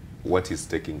what is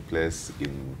taking place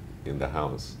in the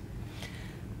house.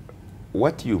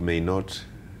 What you may not,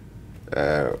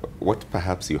 what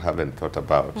perhaps you haven't thought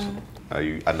about,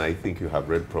 and I think you have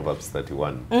read Proverbs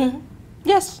 31.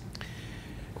 Yes.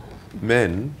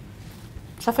 Men,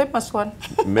 it's a famous one.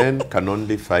 men can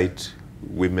only fight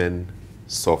women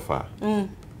so far.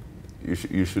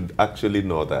 You should actually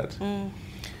know that.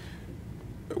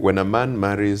 When a man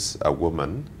marries a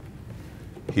woman,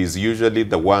 he's usually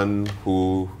the one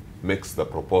who makes the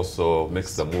proposal,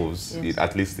 makes the moves,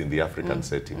 at least in the African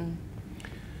setting.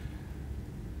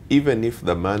 Even if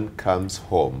the man comes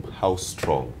home, how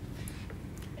strong,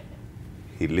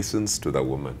 he listens to the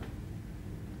woman.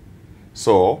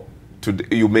 So,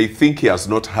 you may think he has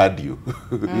not heard you,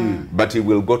 but he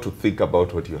will go to think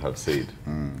about what you have said.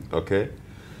 Okay?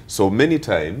 So many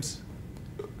times,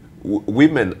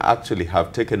 women actually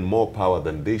have taken more power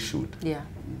than they should. Yeah.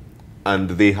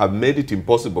 And they have made it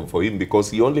impossible for him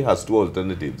because he only has two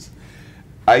alternatives.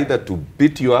 Either to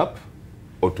beat you up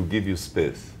or to give you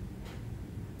space.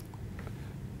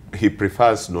 He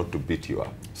prefers not to beat you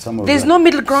up. There's no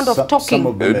middle ground of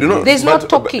talking. There's not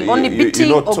talking, only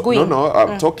beating or going.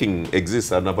 Talking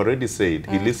exists, and I've already said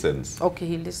he listens. Okay,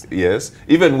 he listens. Yes,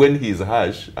 even when he is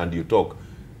harsh and you talk,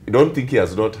 you don't think he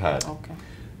has not heard. Okay.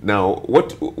 Now,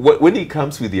 when he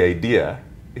comes with the idea,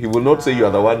 he will not say you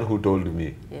are the one who told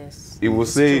me. Yes. He will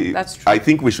say, That's true. I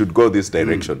think we should go this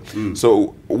direction.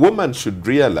 So a woman should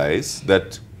realize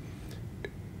that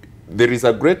there is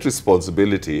a great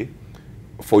responsibility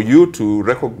for you to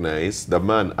recognize the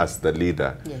man as the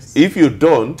leader. Yes. If you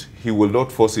don't, he will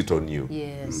not force it on you.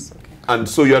 Yes. Okay. And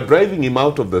so you are driving him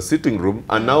out of the sitting room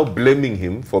and now blaming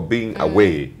him for being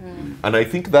away. And I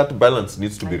think that balance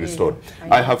needs to be restored.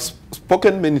 I have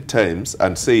spoken many times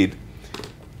and said,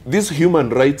 this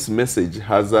human rights message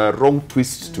has a wrong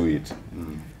twist to it.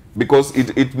 Because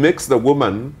it makes the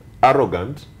woman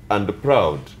arrogant and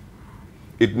proud.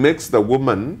 It makes the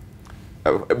woman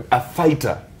a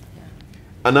fighter.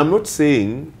 And I'm not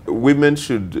saying women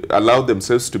should allow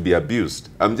themselves to be abused.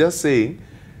 I'm just saying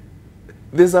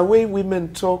there's a way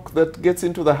women talk that gets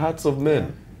into the hearts of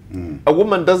men. A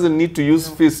woman doesn't need to use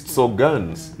fists or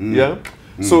guns. Yeah.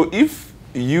 So if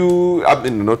you,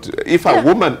 if a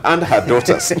woman and her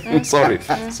daughters,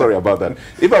 sorry about that.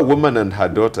 If a woman and her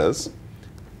daughters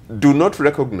do not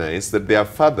recognize that their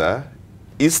father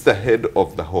is the head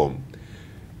of the home,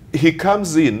 he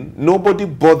comes in, nobody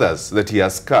bothers that he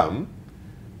has come.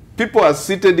 People are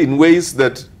seated in ways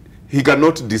that he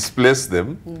cannot displace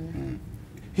them.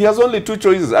 he has only two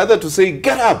choices, either to say,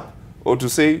 get up, or to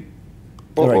say,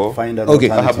 Right. Find an Okay,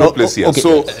 I have no place here. Okay.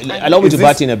 So, allow me to is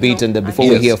butt this- in a bit, and before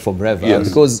we Yes. hear from Rev, Yes.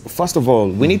 because first of all,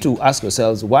 we need to ask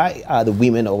ourselves, why are the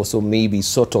women also maybe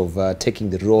sort of taking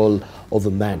the role of a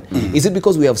man? Is it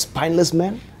because we have spineless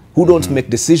men who don't make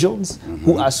decisions,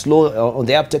 who are slow on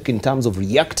the uptake in terms of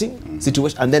reacting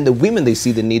situation, and then the women, they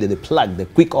see the need, they plug, they're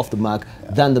quick off the mark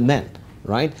than the men,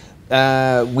 right?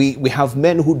 We have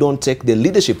men who don't take the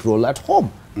leadership role at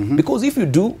home. Because if you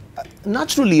do,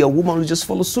 naturally a woman will just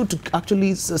follow suit to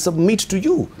actually submit to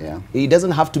you. Yeah. It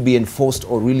doesn't have to be enforced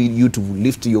or really you to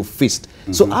lift your fist.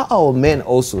 So are our men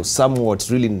also somewhat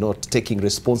really not taking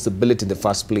responsibility in the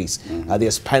first place? Are they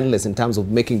spineless in terms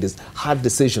of making these hard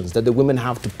decisions that the women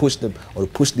have to push them or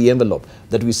push the envelope,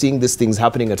 that we're seeing these things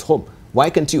happening at home? Why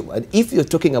can't you? And if you're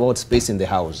talking about space in the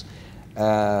house,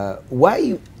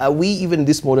 why are we even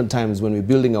these modern times when we're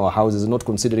building our houses not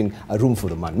considering a room for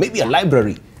the man? Maybe a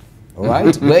library, all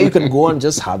right, where you can go and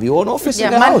just have your own office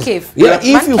in the man house. cave. Yeah,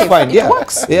 Yeah, if man you cave. find, It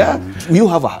works. you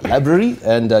have a library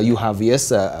and you have,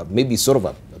 yes, maybe sort of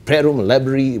a prayer room, a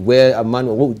library where a man,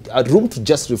 a room to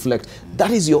just reflect.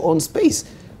 That is your own space.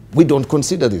 We don't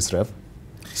consider this, Rev.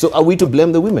 So are we to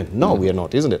blame the women? No, we are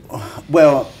not, isn't it?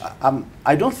 Well,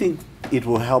 I don't think it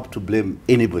will help to blame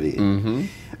anybody.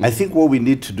 I think what we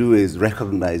need to do is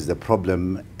recognize the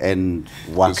problem and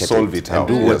work To at solve it it and out.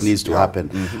 do Yes. what needs to Yeah. happen.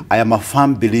 I am a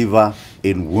firm believer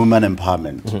in women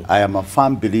empowerment. I am a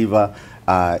firm believer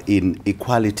in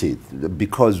equality,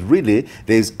 because really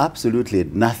there is absolutely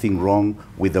nothing wrong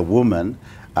with a woman.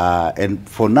 And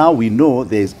for now, we know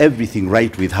there's everything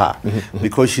right with her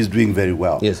because she's doing very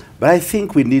well. Yes. But I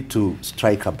think we need to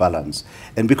strike a balance.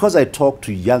 And because I talk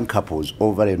to young couples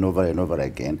over and over and over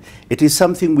again, it is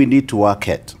something we need to work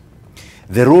at.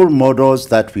 The role models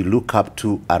that we look up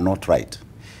to are not right.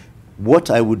 What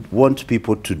I would want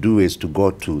people to do is to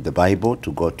go to the Bible,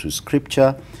 to go to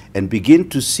Scripture, and begin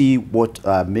to see what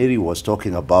Mary was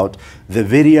talking about, the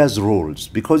various roles.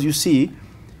 Because you see,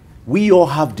 we all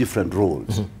have different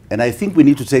roles. And I think we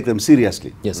need to take them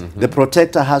seriously. Yes. The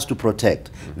protector has to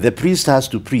protect. The priest has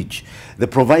to preach. The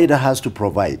provider has to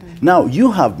provide. Now,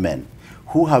 you have men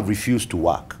who have refused to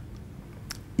work.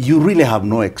 You really have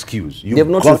no excuse. They have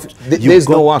not there's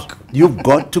no work. You've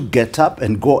got to get up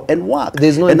and go and work.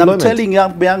 There's no and I'm employment. telling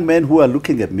young men who are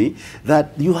looking at me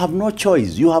that you have no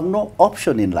choice. You have no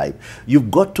option in life. You've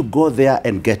got to go there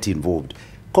and get involved.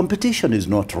 Competition is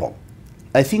not wrong.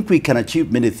 I think we can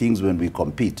achieve many things when we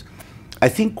compete. I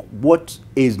think what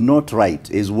is not right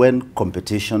is when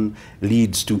competition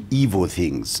leads to evil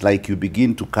things, like you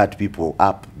begin to cut people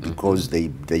up because they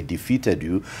defeated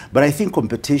you. But I think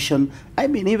competition, I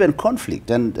mean even conflict,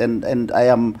 and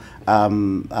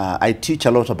I teach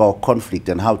a lot about conflict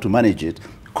and how to manage it.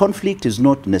 Conflict is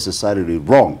not necessarily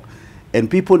wrong, and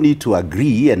people need to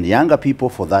agree, and younger people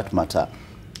for that matter,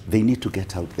 they need to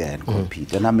get out there and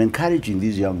compete. And I'm encouraging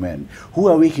these young men who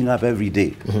are waking up every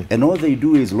day and all they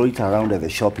do is loiter around at the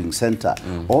shopping center.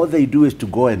 All they do is to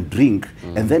go and drink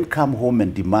and then come home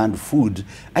and demand food.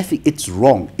 I think it's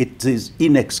wrong. It is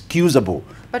inexcusable.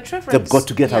 But they've got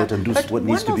to get out and do what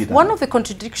needs to be done. One of the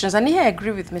contradictions, and here I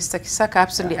agree with Mr. Kisaka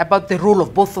absolutely about the role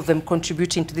of both of them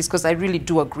contributing to this, because I really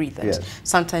do agree that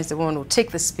sometimes the woman will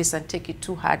take the space and take it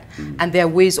too hard, and there are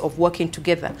ways of working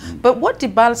together. But what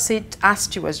Debarl said,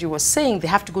 asked you as you were saying, they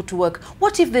have to go to work.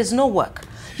 What if there's no work?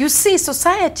 You see,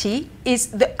 society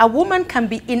is, a woman can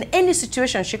be in any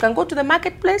situation. She can go to the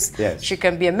marketplace, she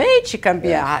can be a maid, she can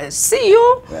be a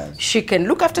CEO, she can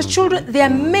look after children. There are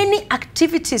many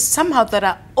activities somehow that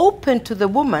are open to the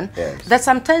woman that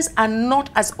sometimes are not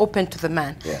as open to the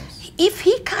man. If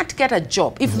he can't get a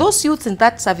job, if those youths in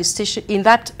that service station, in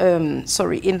that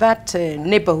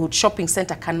neighborhood shopping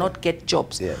center cannot get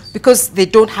jobs because they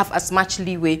don't have as much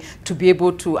leeway to be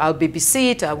able to, I'll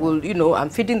babysit, I will, you know, I'm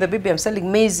feeding the baby, I'm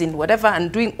selling maize in whatever,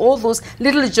 and doing all those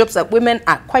little jobs that women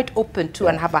are quite open to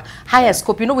and have a higher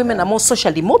scope. You know, women are more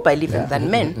socially mobile even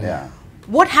than men.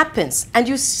 What happens? And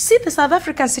you see the South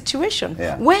African situation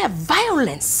where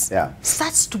violence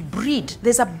starts to breed.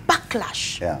 There's a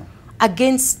backlash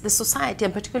against the society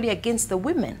and particularly against the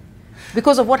women.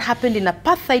 Because of what happened in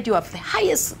apartheid, you have the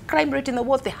highest crime rate in the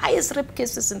world, the highest rape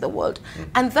cases in the world.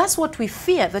 And that's what we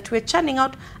fear, that we're churning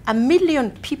out 1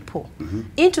 million people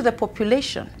into the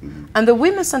population. And the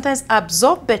women sometimes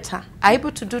absorb better, are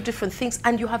able to do different things,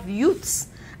 and you have youths,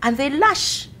 and they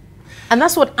lash. And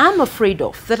that's what I'm afraid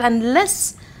of, that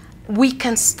unless we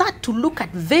can start to look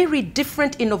at very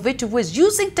different innovative ways,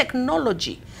 using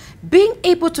technology, being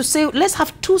able to say, let's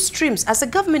have 2 streams, as the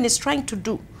government is trying to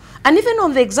do, And even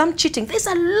on the exam cheating, there's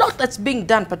a lot that's being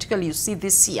done, particularly you see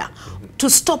this year, to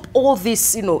stop all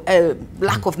this, you know,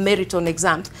 lack of merit on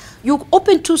exams. You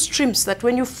open 2 streams that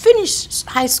when you finish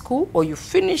high school or you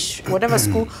finish whatever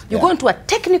school, you go into a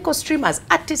technical stream as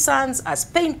artisans, as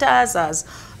painters,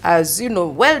 as you know,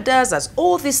 welders, as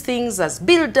all these things, as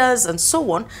builders and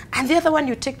so on, and the other one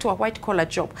you take to a white-collar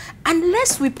job.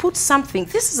 Unless we put something,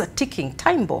 this is a ticking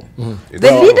time bomb.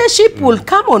 The leadership will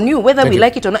come on you, whether we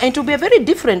like it or not, and it will be a very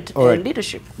different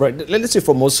leadership. Right. Let's say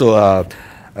from also,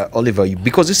 Oliver,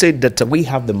 because you said that we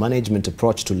have the management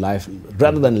approach to life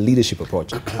rather than leadership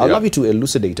approach. I'd love you to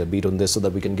elucidate a bit on this so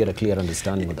that we can get a clear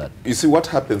understanding of that. You see, what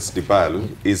happens, Debarl,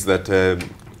 is that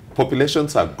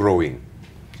populations are growing.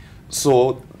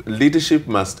 So leadership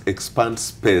must expand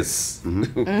space.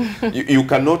 You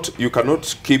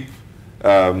cannot keep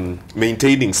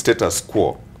maintaining status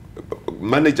quo.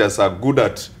 Managers are good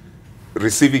at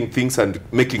receiving things and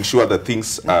making sure that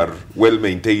things are well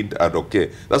maintained and okay.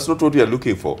 That's not what we are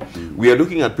looking for. We are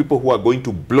looking at people who are going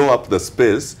to blow up the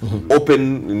space,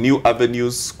 open new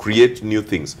avenues, create new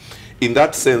things. In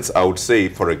that sense, I would say,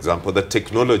 for example, that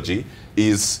technology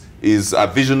is a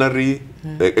visionary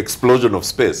explosion of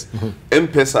space.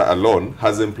 M-Pesa alone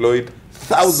has employed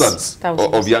thousands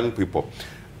of young people.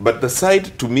 But the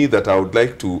side to me that I would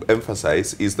like to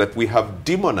emphasize is that we have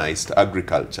demonized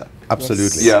agriculture.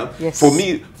 Absolutely. Yeah. Yes.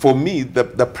 For me,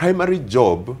 the primary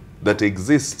job that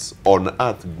exists on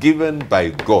earth given by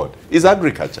God is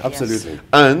agriculture. Absolutely.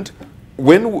 And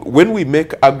when we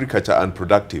make agriculture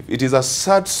unproductive, it is a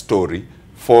sad story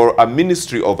for a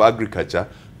ministry of agriculture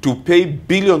to pay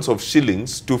billions of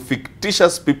shillings to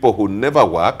fictitious people who never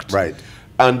worked, right,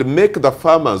 and make the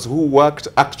farmers who worked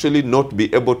actually not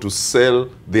be able to sell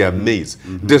their maize,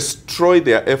 destroy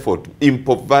their effort,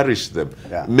 impoverish them,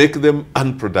 make them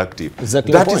unproductive.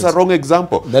 Exactly. That is a wrong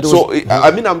example. So,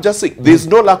 I mean, I'm just saying, there's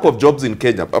no lack of jobs in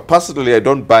Kenya. Personally, I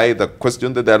don't buy the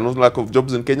question that there are no lack of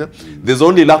jobs in Kenya. There's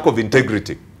only lack of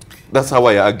integrity. That's how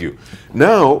I argue.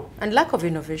 Now... And lack of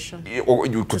innovation.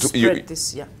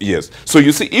 Yes. So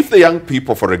you see, if the young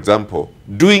people, for example,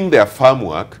 doing their farm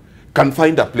work, can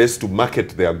find a place to market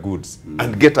their goods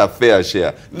and get a fair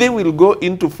share, they will go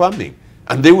into farming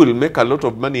and they will make a lot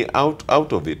of money out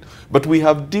of it. But we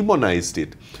have demonized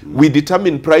it. We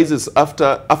determine prices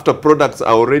after products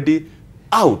are already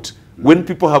out, when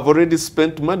people have already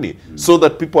spent money, so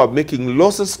that people are making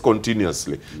losses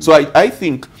continuously. So I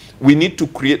think we need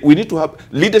to have,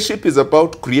 leadership is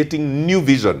about creating new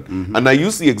vision. And I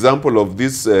use the example of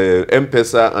this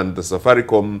M-Pesa and the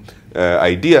Safaricom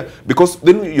idea, because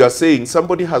then you are saying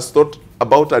somebody has thought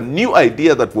about a new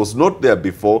idea that was not there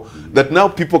before, that now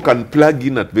people can plug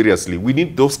in at variously. We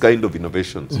need those kind of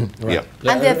innovations. And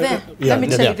they're there. Let me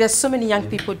tell you, there's so many young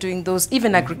people doing those,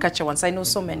 even agriculture ones. I know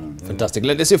so many. Fantastic.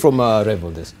 Let's see from Rev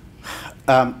on this.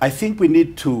 I think we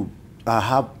need to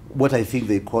have what I think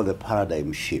they call the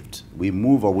paradigm shift. We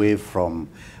move away from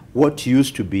what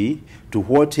used to be to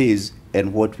what is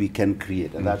and what we can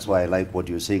create. And that's why I like what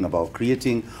you're saying about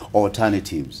creating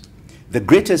alternatives. The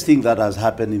greatest thing that has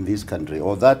happened in this country,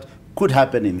 or that could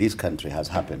happen in this country, has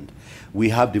happened. We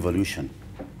have devolution.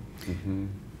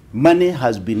 Money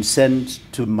has been sent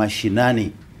to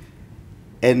mashinani.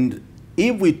 And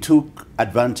if we took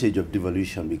advantage of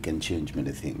devolution, we can change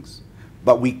many things.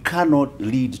 But we cannot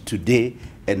lead today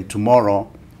and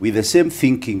tomorrow with the same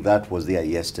thinking that was there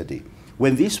yesterday.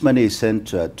 When this money is sent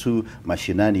to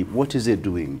mashinani, what is it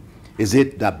doing? Is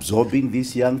it absorbing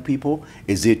these young people?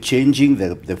 Is it changing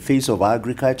the face of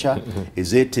agriculture?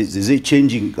 Is it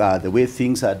changing the way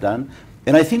things are done?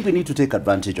 And I think we need to take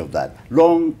advantage of that.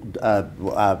 Long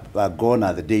gone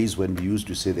are the days when we used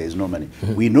to say there is no money.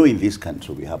 We know in this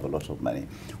country we have a lot of money.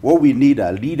 What we need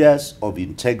are leaders of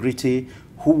integrity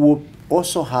who will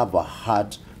also have a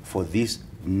heart for this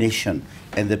nation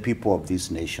and the people of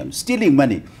this nation. Stealing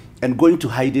money and going to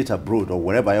hide it abroad or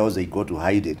wherever else they go to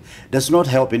hide it does not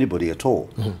help anybody at all.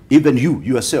 Even you,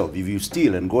 yourself, if you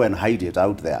steal and go and hide it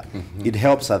out there, it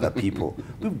helps other people.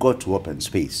 We've got to open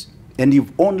space. And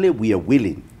if only we are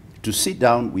willing to sit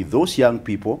down with those young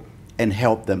people and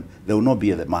help them, they will not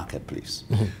be at the marketplace.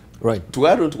 Right. To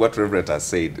add on to what Reverend has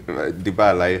said,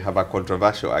 Debarl, I have a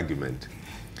controversial argument.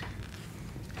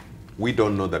 We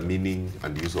don't know the meaning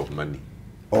and use of money.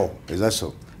 Oh, is that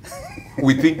so?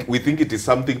 We think it is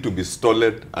something to be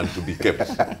stolen and to be kept.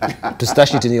 To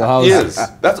stash it in your house. Yes,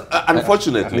 that's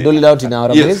unfortunately. We don't allow it in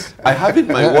our yes, I have in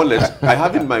my wallet. I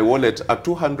have in my wallet a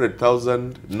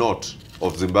 200,000 note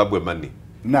of Zimbabwe money.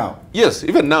 Now? Yes,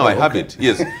 even now I have it.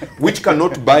 Yes, which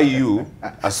cannot buy you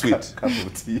a sweet.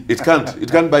 It can't.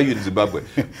 It can't buy you in Zimbabwe.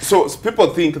 So people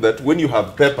think that when you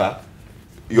have paper,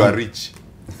 you are rich.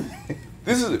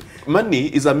 Money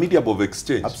is a medium of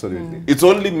exchange. Absolutely. It's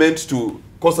only meant to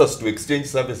cause us to exchange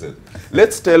services.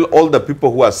 Let's tell all the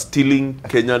people who are stealing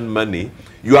Kenyan money,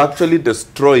 you're actually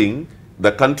destroying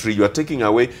the country. You are taking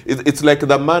away. It's like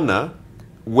the manna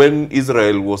when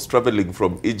Israel was traveling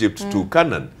from Egypt to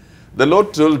Canaan. The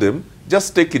Lord told them,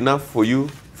 just take enough for you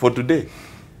for today.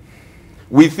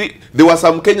 There were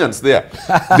some Kenyans there.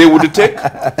 They would take,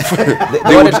 for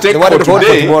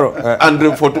today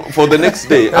and for the next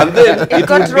day, and then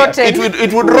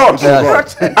it would rot.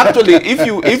 Actually,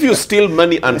 if you steal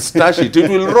money and stash it, it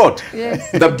will rot.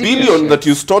 Yes. The billion that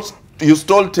you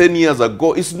stole 10 years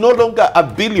ago is no longer a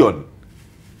billion.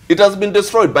 It has been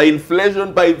destroyed by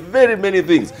inflation, by very many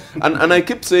things. And I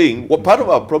keep saying, part of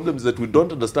our problem is that we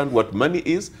don't understand what money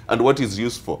is and what it's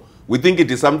used for. We think it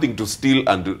is something to steal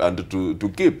and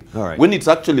to keep, when it's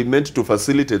actually meant to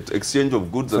facilitate exchange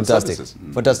of goods and services.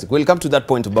 Fantastic. We'll come to that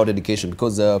point about education,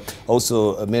 because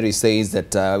also Mary says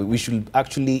that we should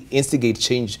actually instigate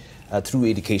change through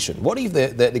education. What if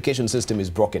the education system is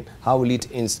broken? How will it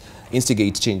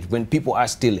instigate change when people are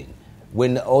stealing?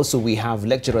 When also we have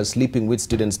lecturers sleeping with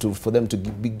students for them to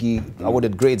be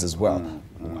awarded grades as well.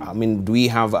 I mean, do we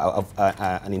have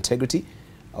an integrity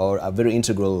or a very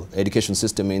integral education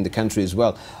system in the country as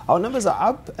well? Our numbers are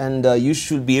up, and you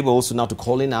should be able also now to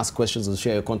call in, ask questions, and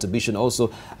share your contribution.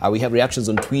 Also, we have reactions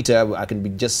on Twitter. I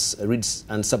can just read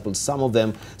and sample some of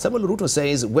them. Samuel Ruto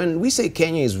says, when we say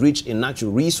Kenya is rich in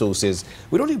natural resources,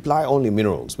 we don't imply only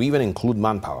minerals. We even include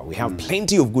manpower. We have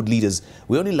plenty of good leaders.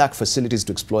 We only lack facilities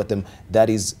to exploit them. That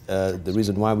is the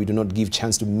reason why we do not give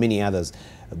chance to many others,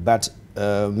 but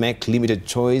make limited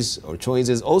choice or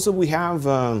choices. Also, we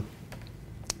have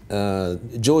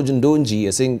George Ndonji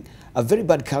is saying a very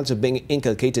bad culture being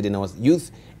inculcated in our youth.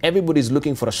 Everybody's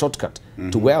looking for a shortcut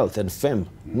to wealth and fame,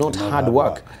 not hard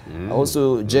work.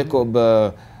 Also, Jacob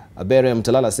Abere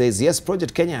Mtalala says, yes,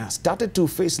 Project Kenya started to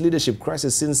face leadership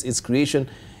crisis since its creation,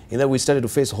 in that we started to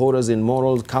face horrors in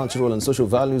moral, cultural, and social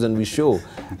values, and we show,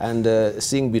 and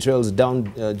seeing betrayals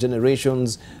down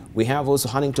generations. We have also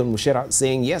Huntington Mushera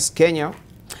saying, yes, Kenya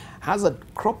has a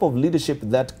crop of leadership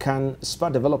that can spur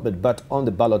development, but on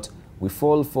the ballot, we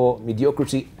fall for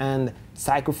mediocrity and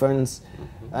sycophants.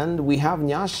 And we have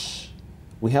Nyash,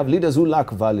 we have leaders who lack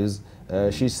values.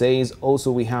 She says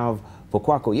also we have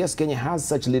Pokwako. Yes, Kenya has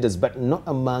such leaders, but not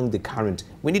among the current.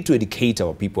 We need to educate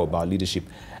our people about leadership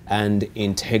and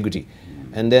integrity.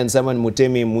 And then someone,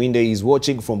 Mutemi Mwinde, is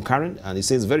watching from Karen, and he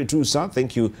says, very true, sir.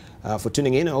 Thank you for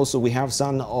tuning in. Also, we have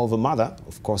son of a mother.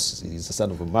 Of course, he's the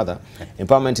son of a mother.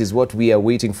 Empowerment is what we are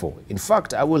waiting for. In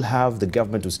fact, I will have the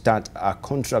government to start a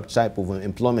contract type of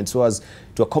employment so as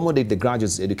to accommodate the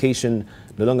graduates' education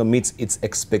no longer meets its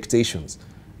expectations,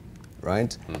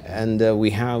 right? And we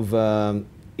have,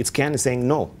 it's kind of saying,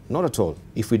 no, not at all.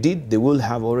 If we did, they will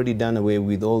have already done away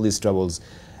with all these troubles.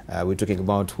 We're talking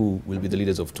about who will be the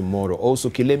leaders of tomorrow. Also,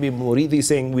 Kilemi Morithi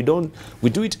saying we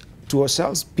do it to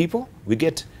ourselves, people. We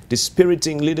get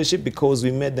dispiriting leadership because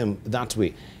we made them that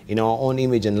way in our own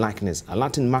image and likeness. A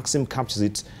Latin maxim captures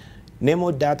it: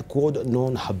 Nemo dat quod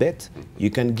non habet.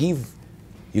 You can't give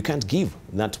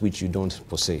that which you don't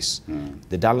possess.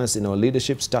 The dullness in our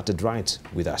leadership started right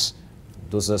with us.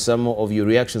 Those are some of your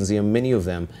reactions here, many of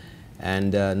them.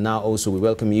 And now also we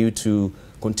welcome you to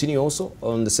continue also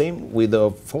on the same with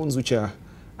the phones which are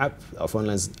up. Our phone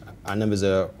lines, our numbers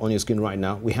are on your screen right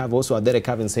now. We have also Adere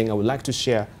Kevin saying, I would like to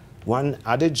share one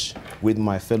adage with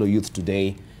my fellow youth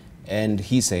today. And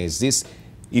he says this: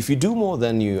 if you do more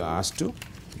than you asked to,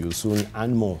 you'll soon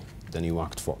earn more than you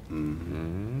worked for.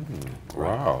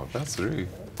 Wow, that's really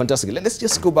fantastic. Let's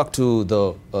just go back to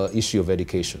the issue of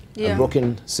education, a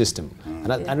broken system.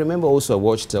 And I remember also I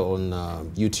watched on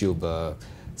YouTube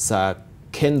Sir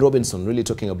Ken Robinson really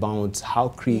talking about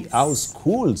how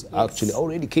schools actually,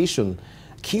 or education,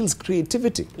 kills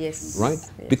creativity. Yes. Right?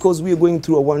 Yes. Because we are going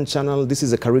through a one channel, this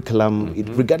is a curriculum,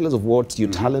 regardless of what your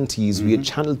talent is, we are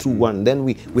channeled through one. Then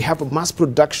we have a mass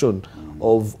production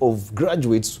of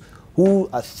graduates who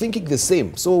are thinking the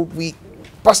same. So we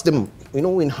pass them,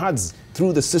 in herds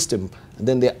through the system, and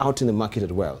then they're out in the market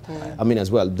as well.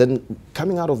 As well. Then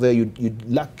coming out of there, you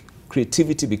lack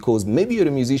creativity because maybe you're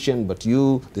a musician, but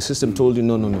the system told you,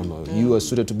 no, you are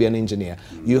suited to be an engineer.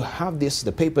 You have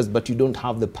the papers, but you don't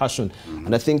have the passion.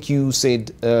 And I think you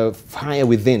said fire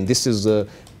within. This is,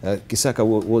 Kisaka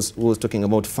was talking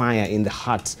about fire in the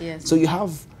heart. Yes. So you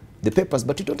have the papers,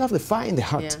 but you don't have the fire in the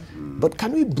heart. Yeah. But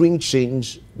can we bring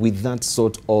change with that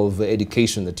sort of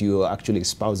education that you are actually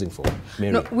espousing for,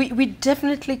 Mary? No, we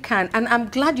definitely can. And I'm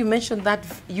glad you mentioned that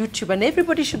YouTube. And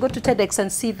everybody should go to TEDx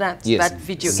and see that, that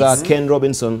video. Sir Ken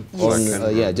Robinson, Yes.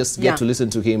 on, just get to listen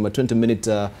to him, a 20-minute,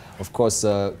 of course,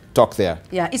 talk there.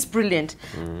 Yeah, it's brilliant.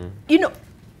 You know,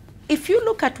 if you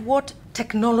look at what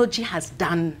technology has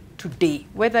done today,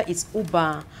 whether it's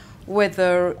Uber,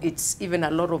 whether it's even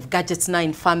a lot of gadgets now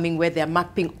in farming where they're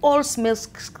mapping all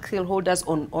small-scale holders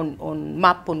on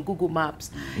Google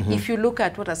Maps. If you look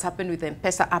at what has happened with the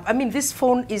M-Pesa app, I mean, this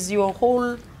phone is your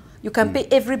whole, you can pay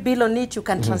every bill on it, you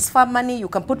can transfer money, you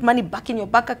can put money back in your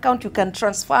bank account, you can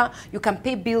transfer, you can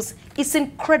pay bills. It's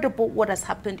incredible what has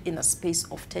happened in a space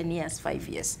of 10 years, 5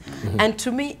 years. And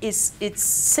to me, it's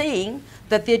saying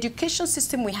that the education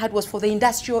system we had was for the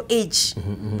industrial age,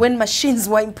 when machines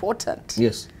were important.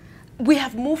 Yes. We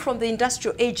have moved from the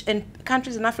industrial age, and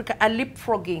countries in Africa are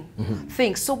leapfrogging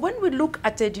things. So when we look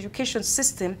at the education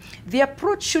system, the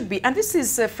approach should be, and this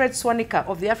is Fred Swanika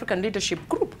of the African Leadership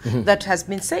Group that has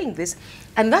been saying this,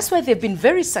 and that's why they've been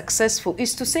very successful,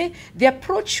 is to say the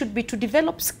approach should be to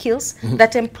develop skills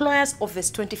that employers of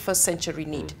this 21st century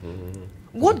need.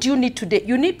 What do you need today?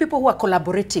 You need people who are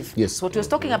collaborative. Yes. What we were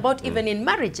talking about even in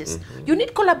marriages. You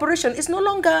need collaboration. It's no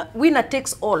longer winner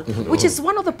takes all, which is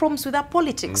one of the problems with our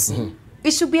politics.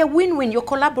 It should be a win-win. You're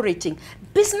collaborating.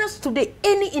 Business today,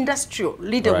 any industrial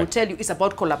leader will tell you, it's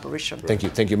about collaboration. Thank you.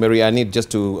 Thank you, Mary. I need just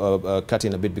to cut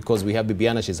in a bit because we have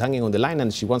Bibiana. She's hanging on the line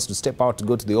and she wants to step out to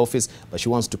go to the office, but she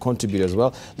wants to contribute as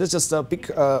well. Let's just pick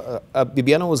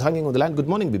Bibiana was hanging on the line. Good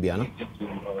morning, Bibiana.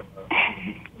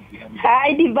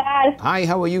 Hi, Debarl. Hi,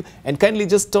 how are you? And kindly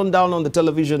just turn down on the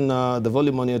television, the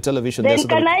volume on your television. Then there so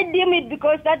can I dim it,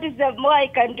 because that is the more I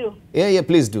can do. Yeah,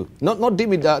 please do. Not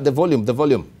dim it, the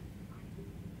volume.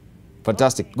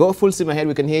 Fantastic. Go full steam ahead.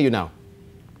 We can hear you now.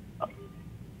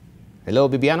 Hello,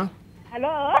 Bibiana?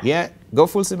 Hello? Yeah, go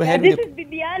full steam ahead. This is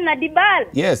Bibiana, Debarl.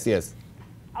 Yes.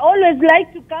 I always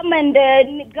like to come and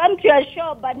come to your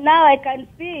show, but now I can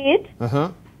see it.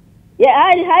 Yeah,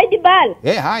 hi, Debarl.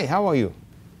 Hey, hi, how are you?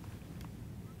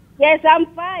 Yes, I'm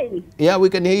fine. Yeah, we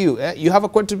can hear you. You have a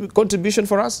contribution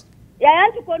for us? Yeah, I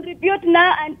want to contribute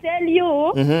now and tell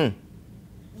you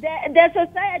the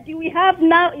society we have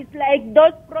now is like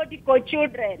those prodigal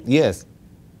children. Yes.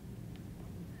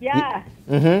 Yeah.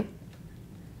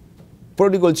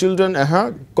 Prodigal children,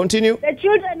 continue. The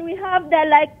children we have, they're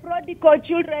like prodigal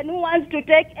children who wants to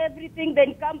take everything,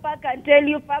 then come back and tell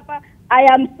you, Papa, I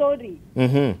am sorry.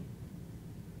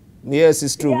 Yes,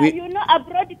 it's true. Yeah, you know, a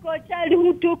prodigal child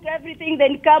who took everything,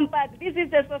 then come back. This is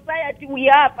the society we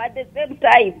have at the same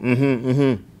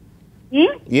time.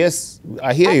 Yes,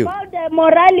 I hear you. About the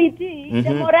morality,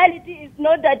 the morality is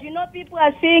not that, you know, people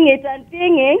are seeing it and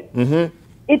thinking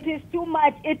it is too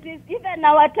much. It is, even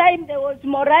our time there was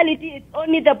morality, it's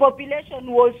only the population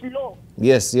was low.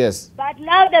 Yes. But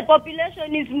now the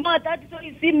population is more. That's why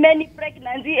you see many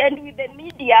pregnancy, and with the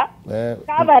media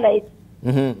cover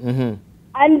it.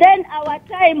 And then our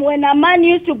time, when a man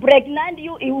used to pregnant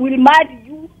you, he will marry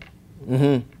you.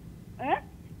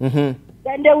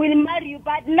 Then they will marry you.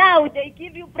 But now they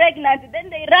give you pregnant, then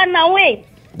they run away.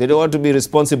 They don't want to be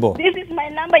responsible. This is my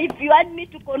number. If you want me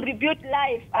to contribute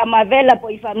live, I'm available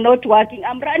if I'm not working.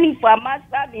 I'm running for a mass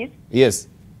service. Yes.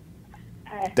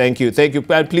 Thank you.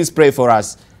 And please pray for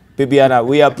us. Bibiana,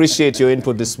 we appreciate your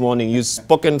input this morning. You've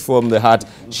spoken from the heart.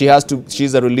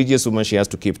 She's a religious woman. She has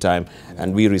to keep time,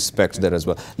 and we respect that as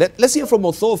well. Let's hear from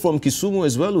Otho from Kisumu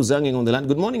as well, who's hanging on the line.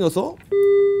 Good morning, Otho.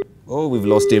 Oh, we've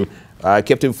lost him. I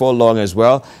kept him for long as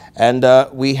well. And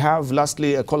we have,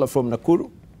 lastly, a caller from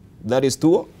Nakuru. That is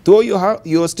Tuo. Tuo,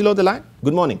 you're still on the line?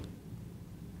 Good morning.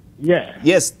 Yeah.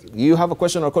 Yes, you have a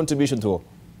question or contribution, Tuo?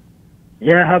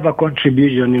 Yeah, I have a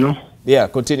contribution, you know. Yeah,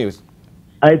 continue.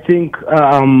 I think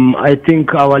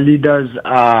our leaders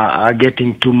are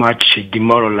getting too much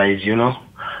demoralized, you know.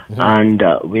 And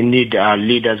we need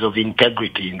leaders of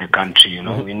integrity in the country, you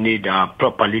know. We need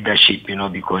proper leadership, you know,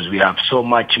 because we have so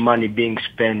much money being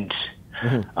spent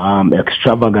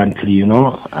extravagantly, you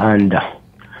know.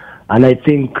 And I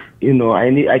think, you know,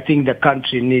 I think the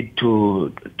country need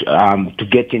to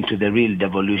get into the real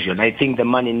devolution. I think the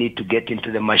money need to get into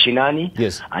the mashinani,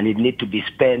 and it need to be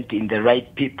spent in the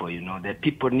right people. You know, the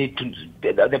people need to,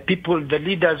 the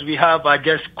leaders we have are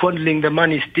just squandering the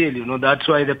money still. You know, that's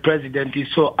why the president is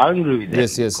so angry with them.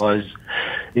 Because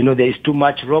you know, there is too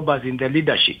much robbers in the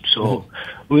leadership. So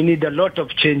we need a lot of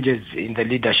changes in the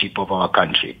leadership of our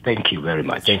country. Thank you very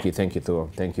much. Thank you, Thor.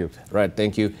 Thank you. Right,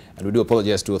 thank you. And we do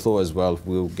apologize to Thor as well.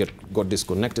 We'll got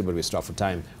disconnected, but we're strapped for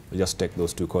time. We'll just take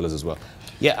those two callers as well.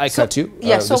 Yeah, I cut you.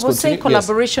 Yeah, so we'll say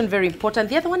collaboration, very important.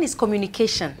 The other one is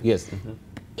communication. Yes.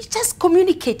 It's just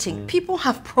communicating. People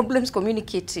have problems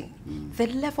communicating. The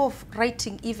level of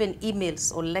writing even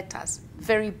emails or letters,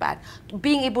 very bad.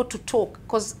 Being able to talk,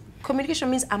 because communication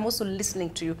means I'm also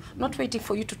listening to you, not waiting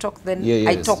for you to talk, then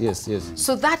I talk. Yes.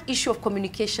 So that issue of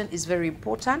communication is very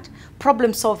important.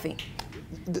 Problem solving.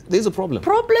 There's a problem.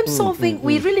 Problem solving,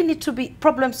 we really need to be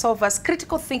problem solvers.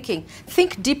 Critical thinking,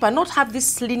 think deeper, not have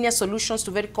these linear solutions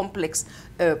to very complex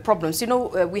problems. You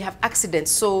know, we have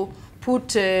accidents, so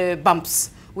put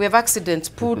bumps. We have accidents,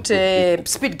 put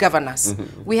speed governors.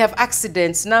 We have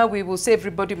accidents, now we will say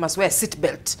everybody must wear a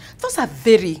seatbelt. Those are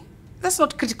that's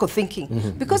not critical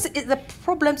thinking, because the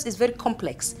problems is very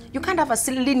complex. You can't have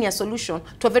a linear solution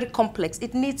to a very complex.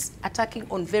 It needs attacking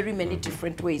on very many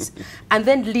different ways. And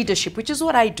then leadership, which is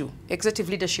what I do, executive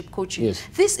leadership coaching. Yes.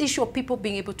 This issue of people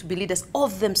being able to be leaders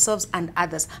of themselves and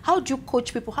others. How do you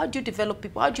coach people? How do you develop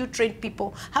people? How do you train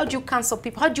people? How do you counsel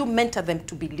people? How do you mentor them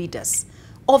to be leaders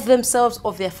of themselves,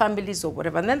 of their families, or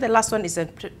whatever? And then the last one is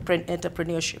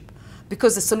entrepreneurship,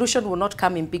 because the solution will not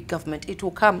come in big government. It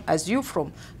will come, as you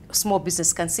from small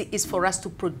business can see, is for us to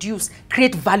produce,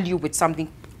 create value with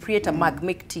something, create a mug,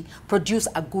 make tea, produce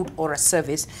a good or a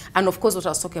service. And of course, what I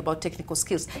was talking about, technical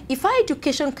skills. If our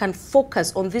education can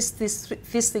focus on these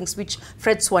things which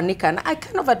Fred Swanika, and I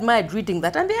kind of admired reading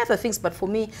that, and the other things, but for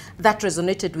me, that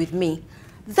resonated with me.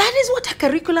 That is what a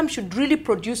curriculum should really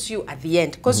produce you at the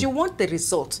end, because you want the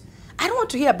result. I don't want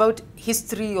to hear about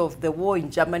history of the war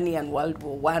in Germany and World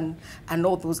War I and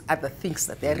all those other things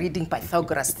that they're reading,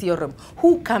 Pythagoras' theorem.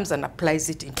 Who comes and applies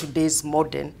it in today's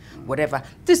modern whatever?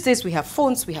 These days we have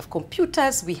phones, we have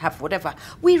computers, we have whatever.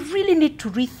 We really need to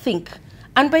rethink.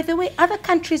 And by the way, other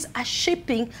countries are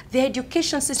shaping their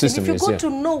education system. If you go to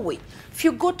Norway, if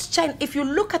you go to China, if you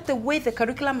look at the way the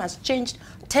curriculum has changed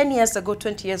 10 years ago,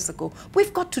 20 years ago,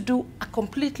 we've got to do a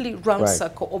completely round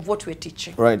circle of what we're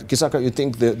teaching. Right. Kisaka, you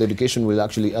think the education will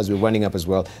actually, as we're winding up as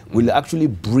well, will actually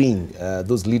bring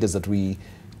those leaders that we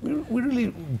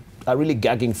really are really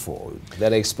gagging for,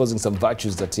 that are exposing some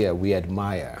virtues that we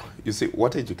admire? You see,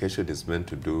 what education is meant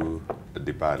to do,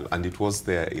 Debarl, and it was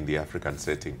there in the African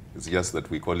setting, it's just that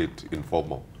we call it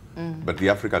informal. But the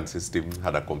African system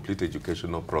had a complete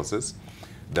educational process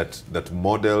that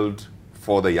modeled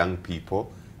for the young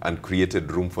people and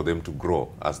created room for them to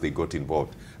grow as they got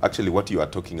involved. Actually, what you are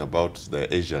talking about,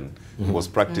 the Asian, was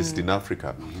practiced in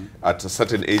Africa. At a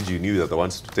certain age, you knew you are the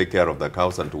ones to take care of the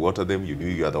cows and to water them. You knew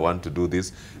you are the one to do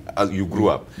this as you grew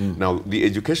up. Now, the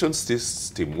education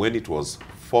system, when it was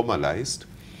formalized,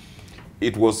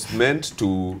 it was meant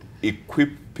to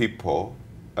equip people,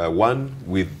 one,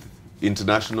 with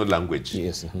international language,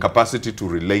 capacity to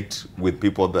relate with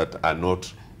people that are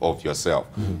not of yourself,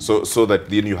 so that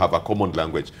then you have a common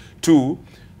language. Two,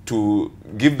 to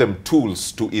give them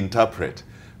tools to interpret.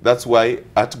 That's why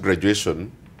at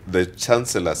graduation, the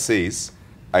chancellor says,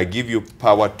 I give you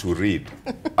power to read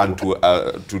and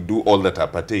to do all that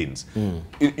appertains.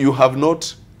 You have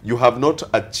not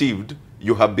achieved,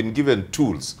 you have been given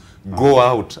tools. Go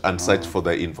out and search for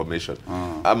the information.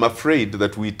 I'm afraid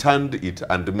that we turned it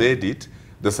and made it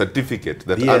the certificate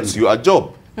that earns you a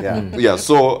job.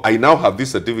 So I now have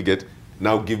this certificate,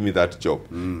 now give me that job.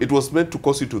 It was meant to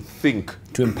cause you to think.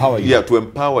 To empower you. Yeah, to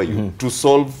empower you, to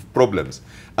solve problems.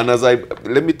 And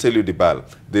let me tell you, Debarl,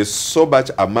 there's so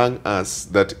much among us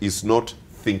that is not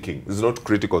thinking, is not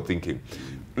critical thinking.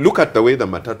 Look at the way the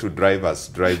matatu drivers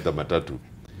drive the matatu.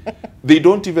 They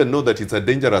don't even know that it's a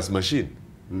dangerous machine.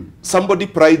 Somebody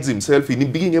prides himself in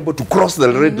being able to cross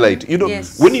the red light. You know,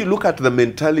 when you look at the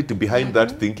mentality behind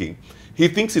that thinking, he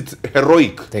thinks it's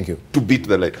heroic to beat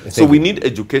the light. So we need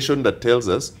education that tells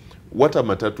us what a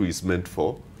matatu is meant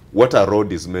for, what a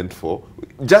road is meant for,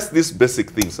 just these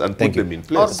basic things, and put them in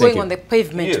place. Or going on the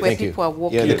pavement where people are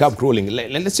walking. Yeah, the curb crawling.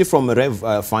 Let's see from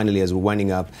Rev finally, as we're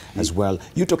winding up as well.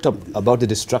 You talked about the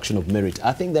destruction of merit.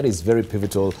 I think that is very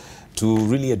pivotal to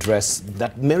really address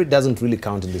that. Merit doesn't really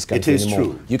count in this country anymore. It is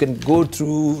true. You can go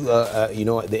through, you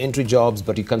know, the entry jobs,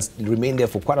 but you can remain there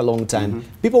for quite a long time.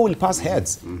 People will pass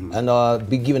heads and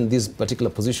be given these particular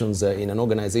positions in an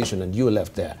organization, and you're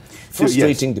left there.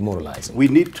 Frustrating, demoralizing. We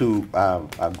need to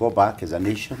go back as a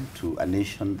nation to a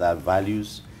nation that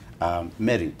values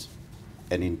merit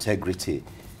and integrity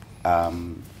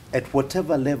at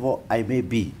whatever level I may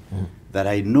be, that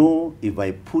I know if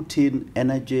I put in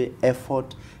energy,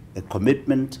 effort, a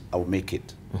commitment, I'll make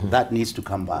it. That needs to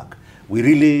come back. we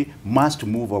really must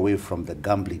move away from the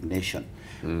gambling nation.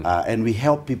 And we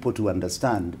help people to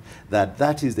understand that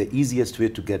that is the easiest way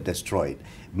to get destroyed.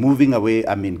 Moving away,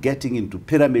 I mean, getting into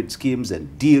pyramid schemes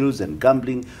and deals and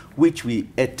gambling, which we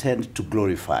tend to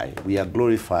glorify. We are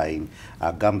glorifying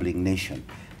a gambling nation.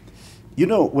 You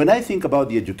know, when I think about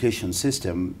the education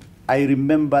system, I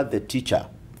remember the teacher.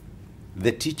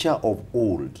 The teacher of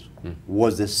old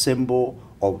was the symbol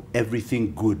of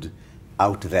everything good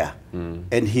out there.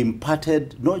 And he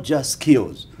imparted not just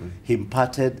skills, he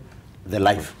imparted the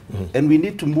life. And we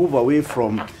need to move away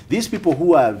from these people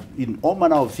who are in all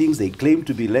manner of things. They claim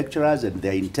to be lecturers and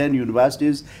they're in 10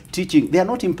 universities teaching. They are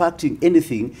not imparting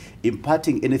anything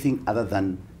other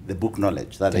than the book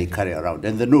knowledge that they carry around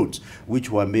and the notes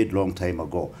which were made long time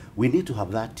ago. We need to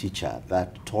have that teacher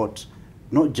that taught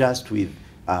not just with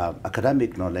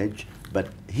academic knowledge, but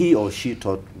he or she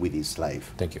taught with his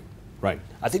life. Thank you. Right.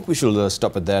 I think we should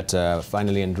stop at that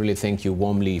finally, and really thank you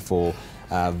warmly for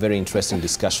a very interesting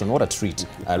discussion. What a treat.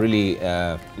 I really,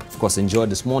 of course,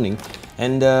 enjoyed this morning.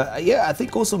 And yeah, I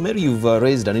think also, Mary, you've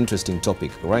raised an interesting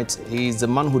topic, right? Is a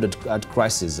manhood at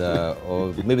crisis,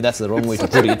 or maybe that's the wrong way to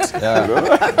put it.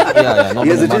 Not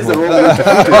yes, it is the wrong way to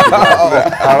put it.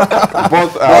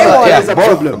 Both are a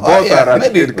problem. Both are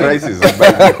at crisis.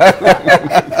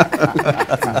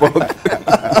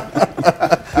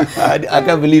 I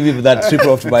can't believe it, that trip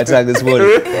off to my tongue this morning.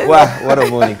 Wow, what a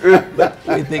morning. But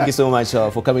thank you so much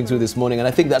for coming through this morning. And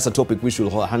I think that's a topic we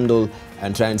should handle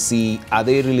and try and see, are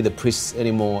they really the priests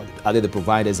anymore? Are they the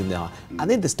providers in there? Are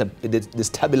they the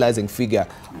stabilizing figure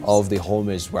of the home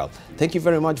as well? Thank you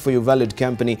very much for your valued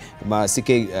company.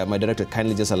 CK, my director,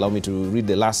 kindly just allow me to read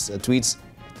the last tweets.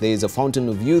 There is a fountain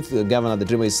of youth. Governor the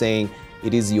Dreamer is saying,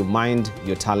 it is your mind,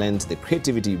 your talent, the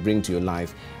creativity you bring to your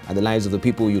life and the lives of the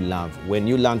people you love. When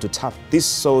you learn to tap this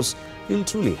source, you'll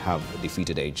truly have a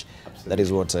defeated age. Absolutely. That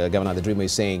is what Governor the Dreamer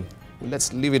is saying.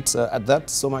 Let's leave it at that.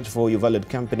 So much for your valued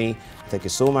company. Thank you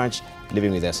so much.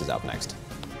 Living with Us is up next.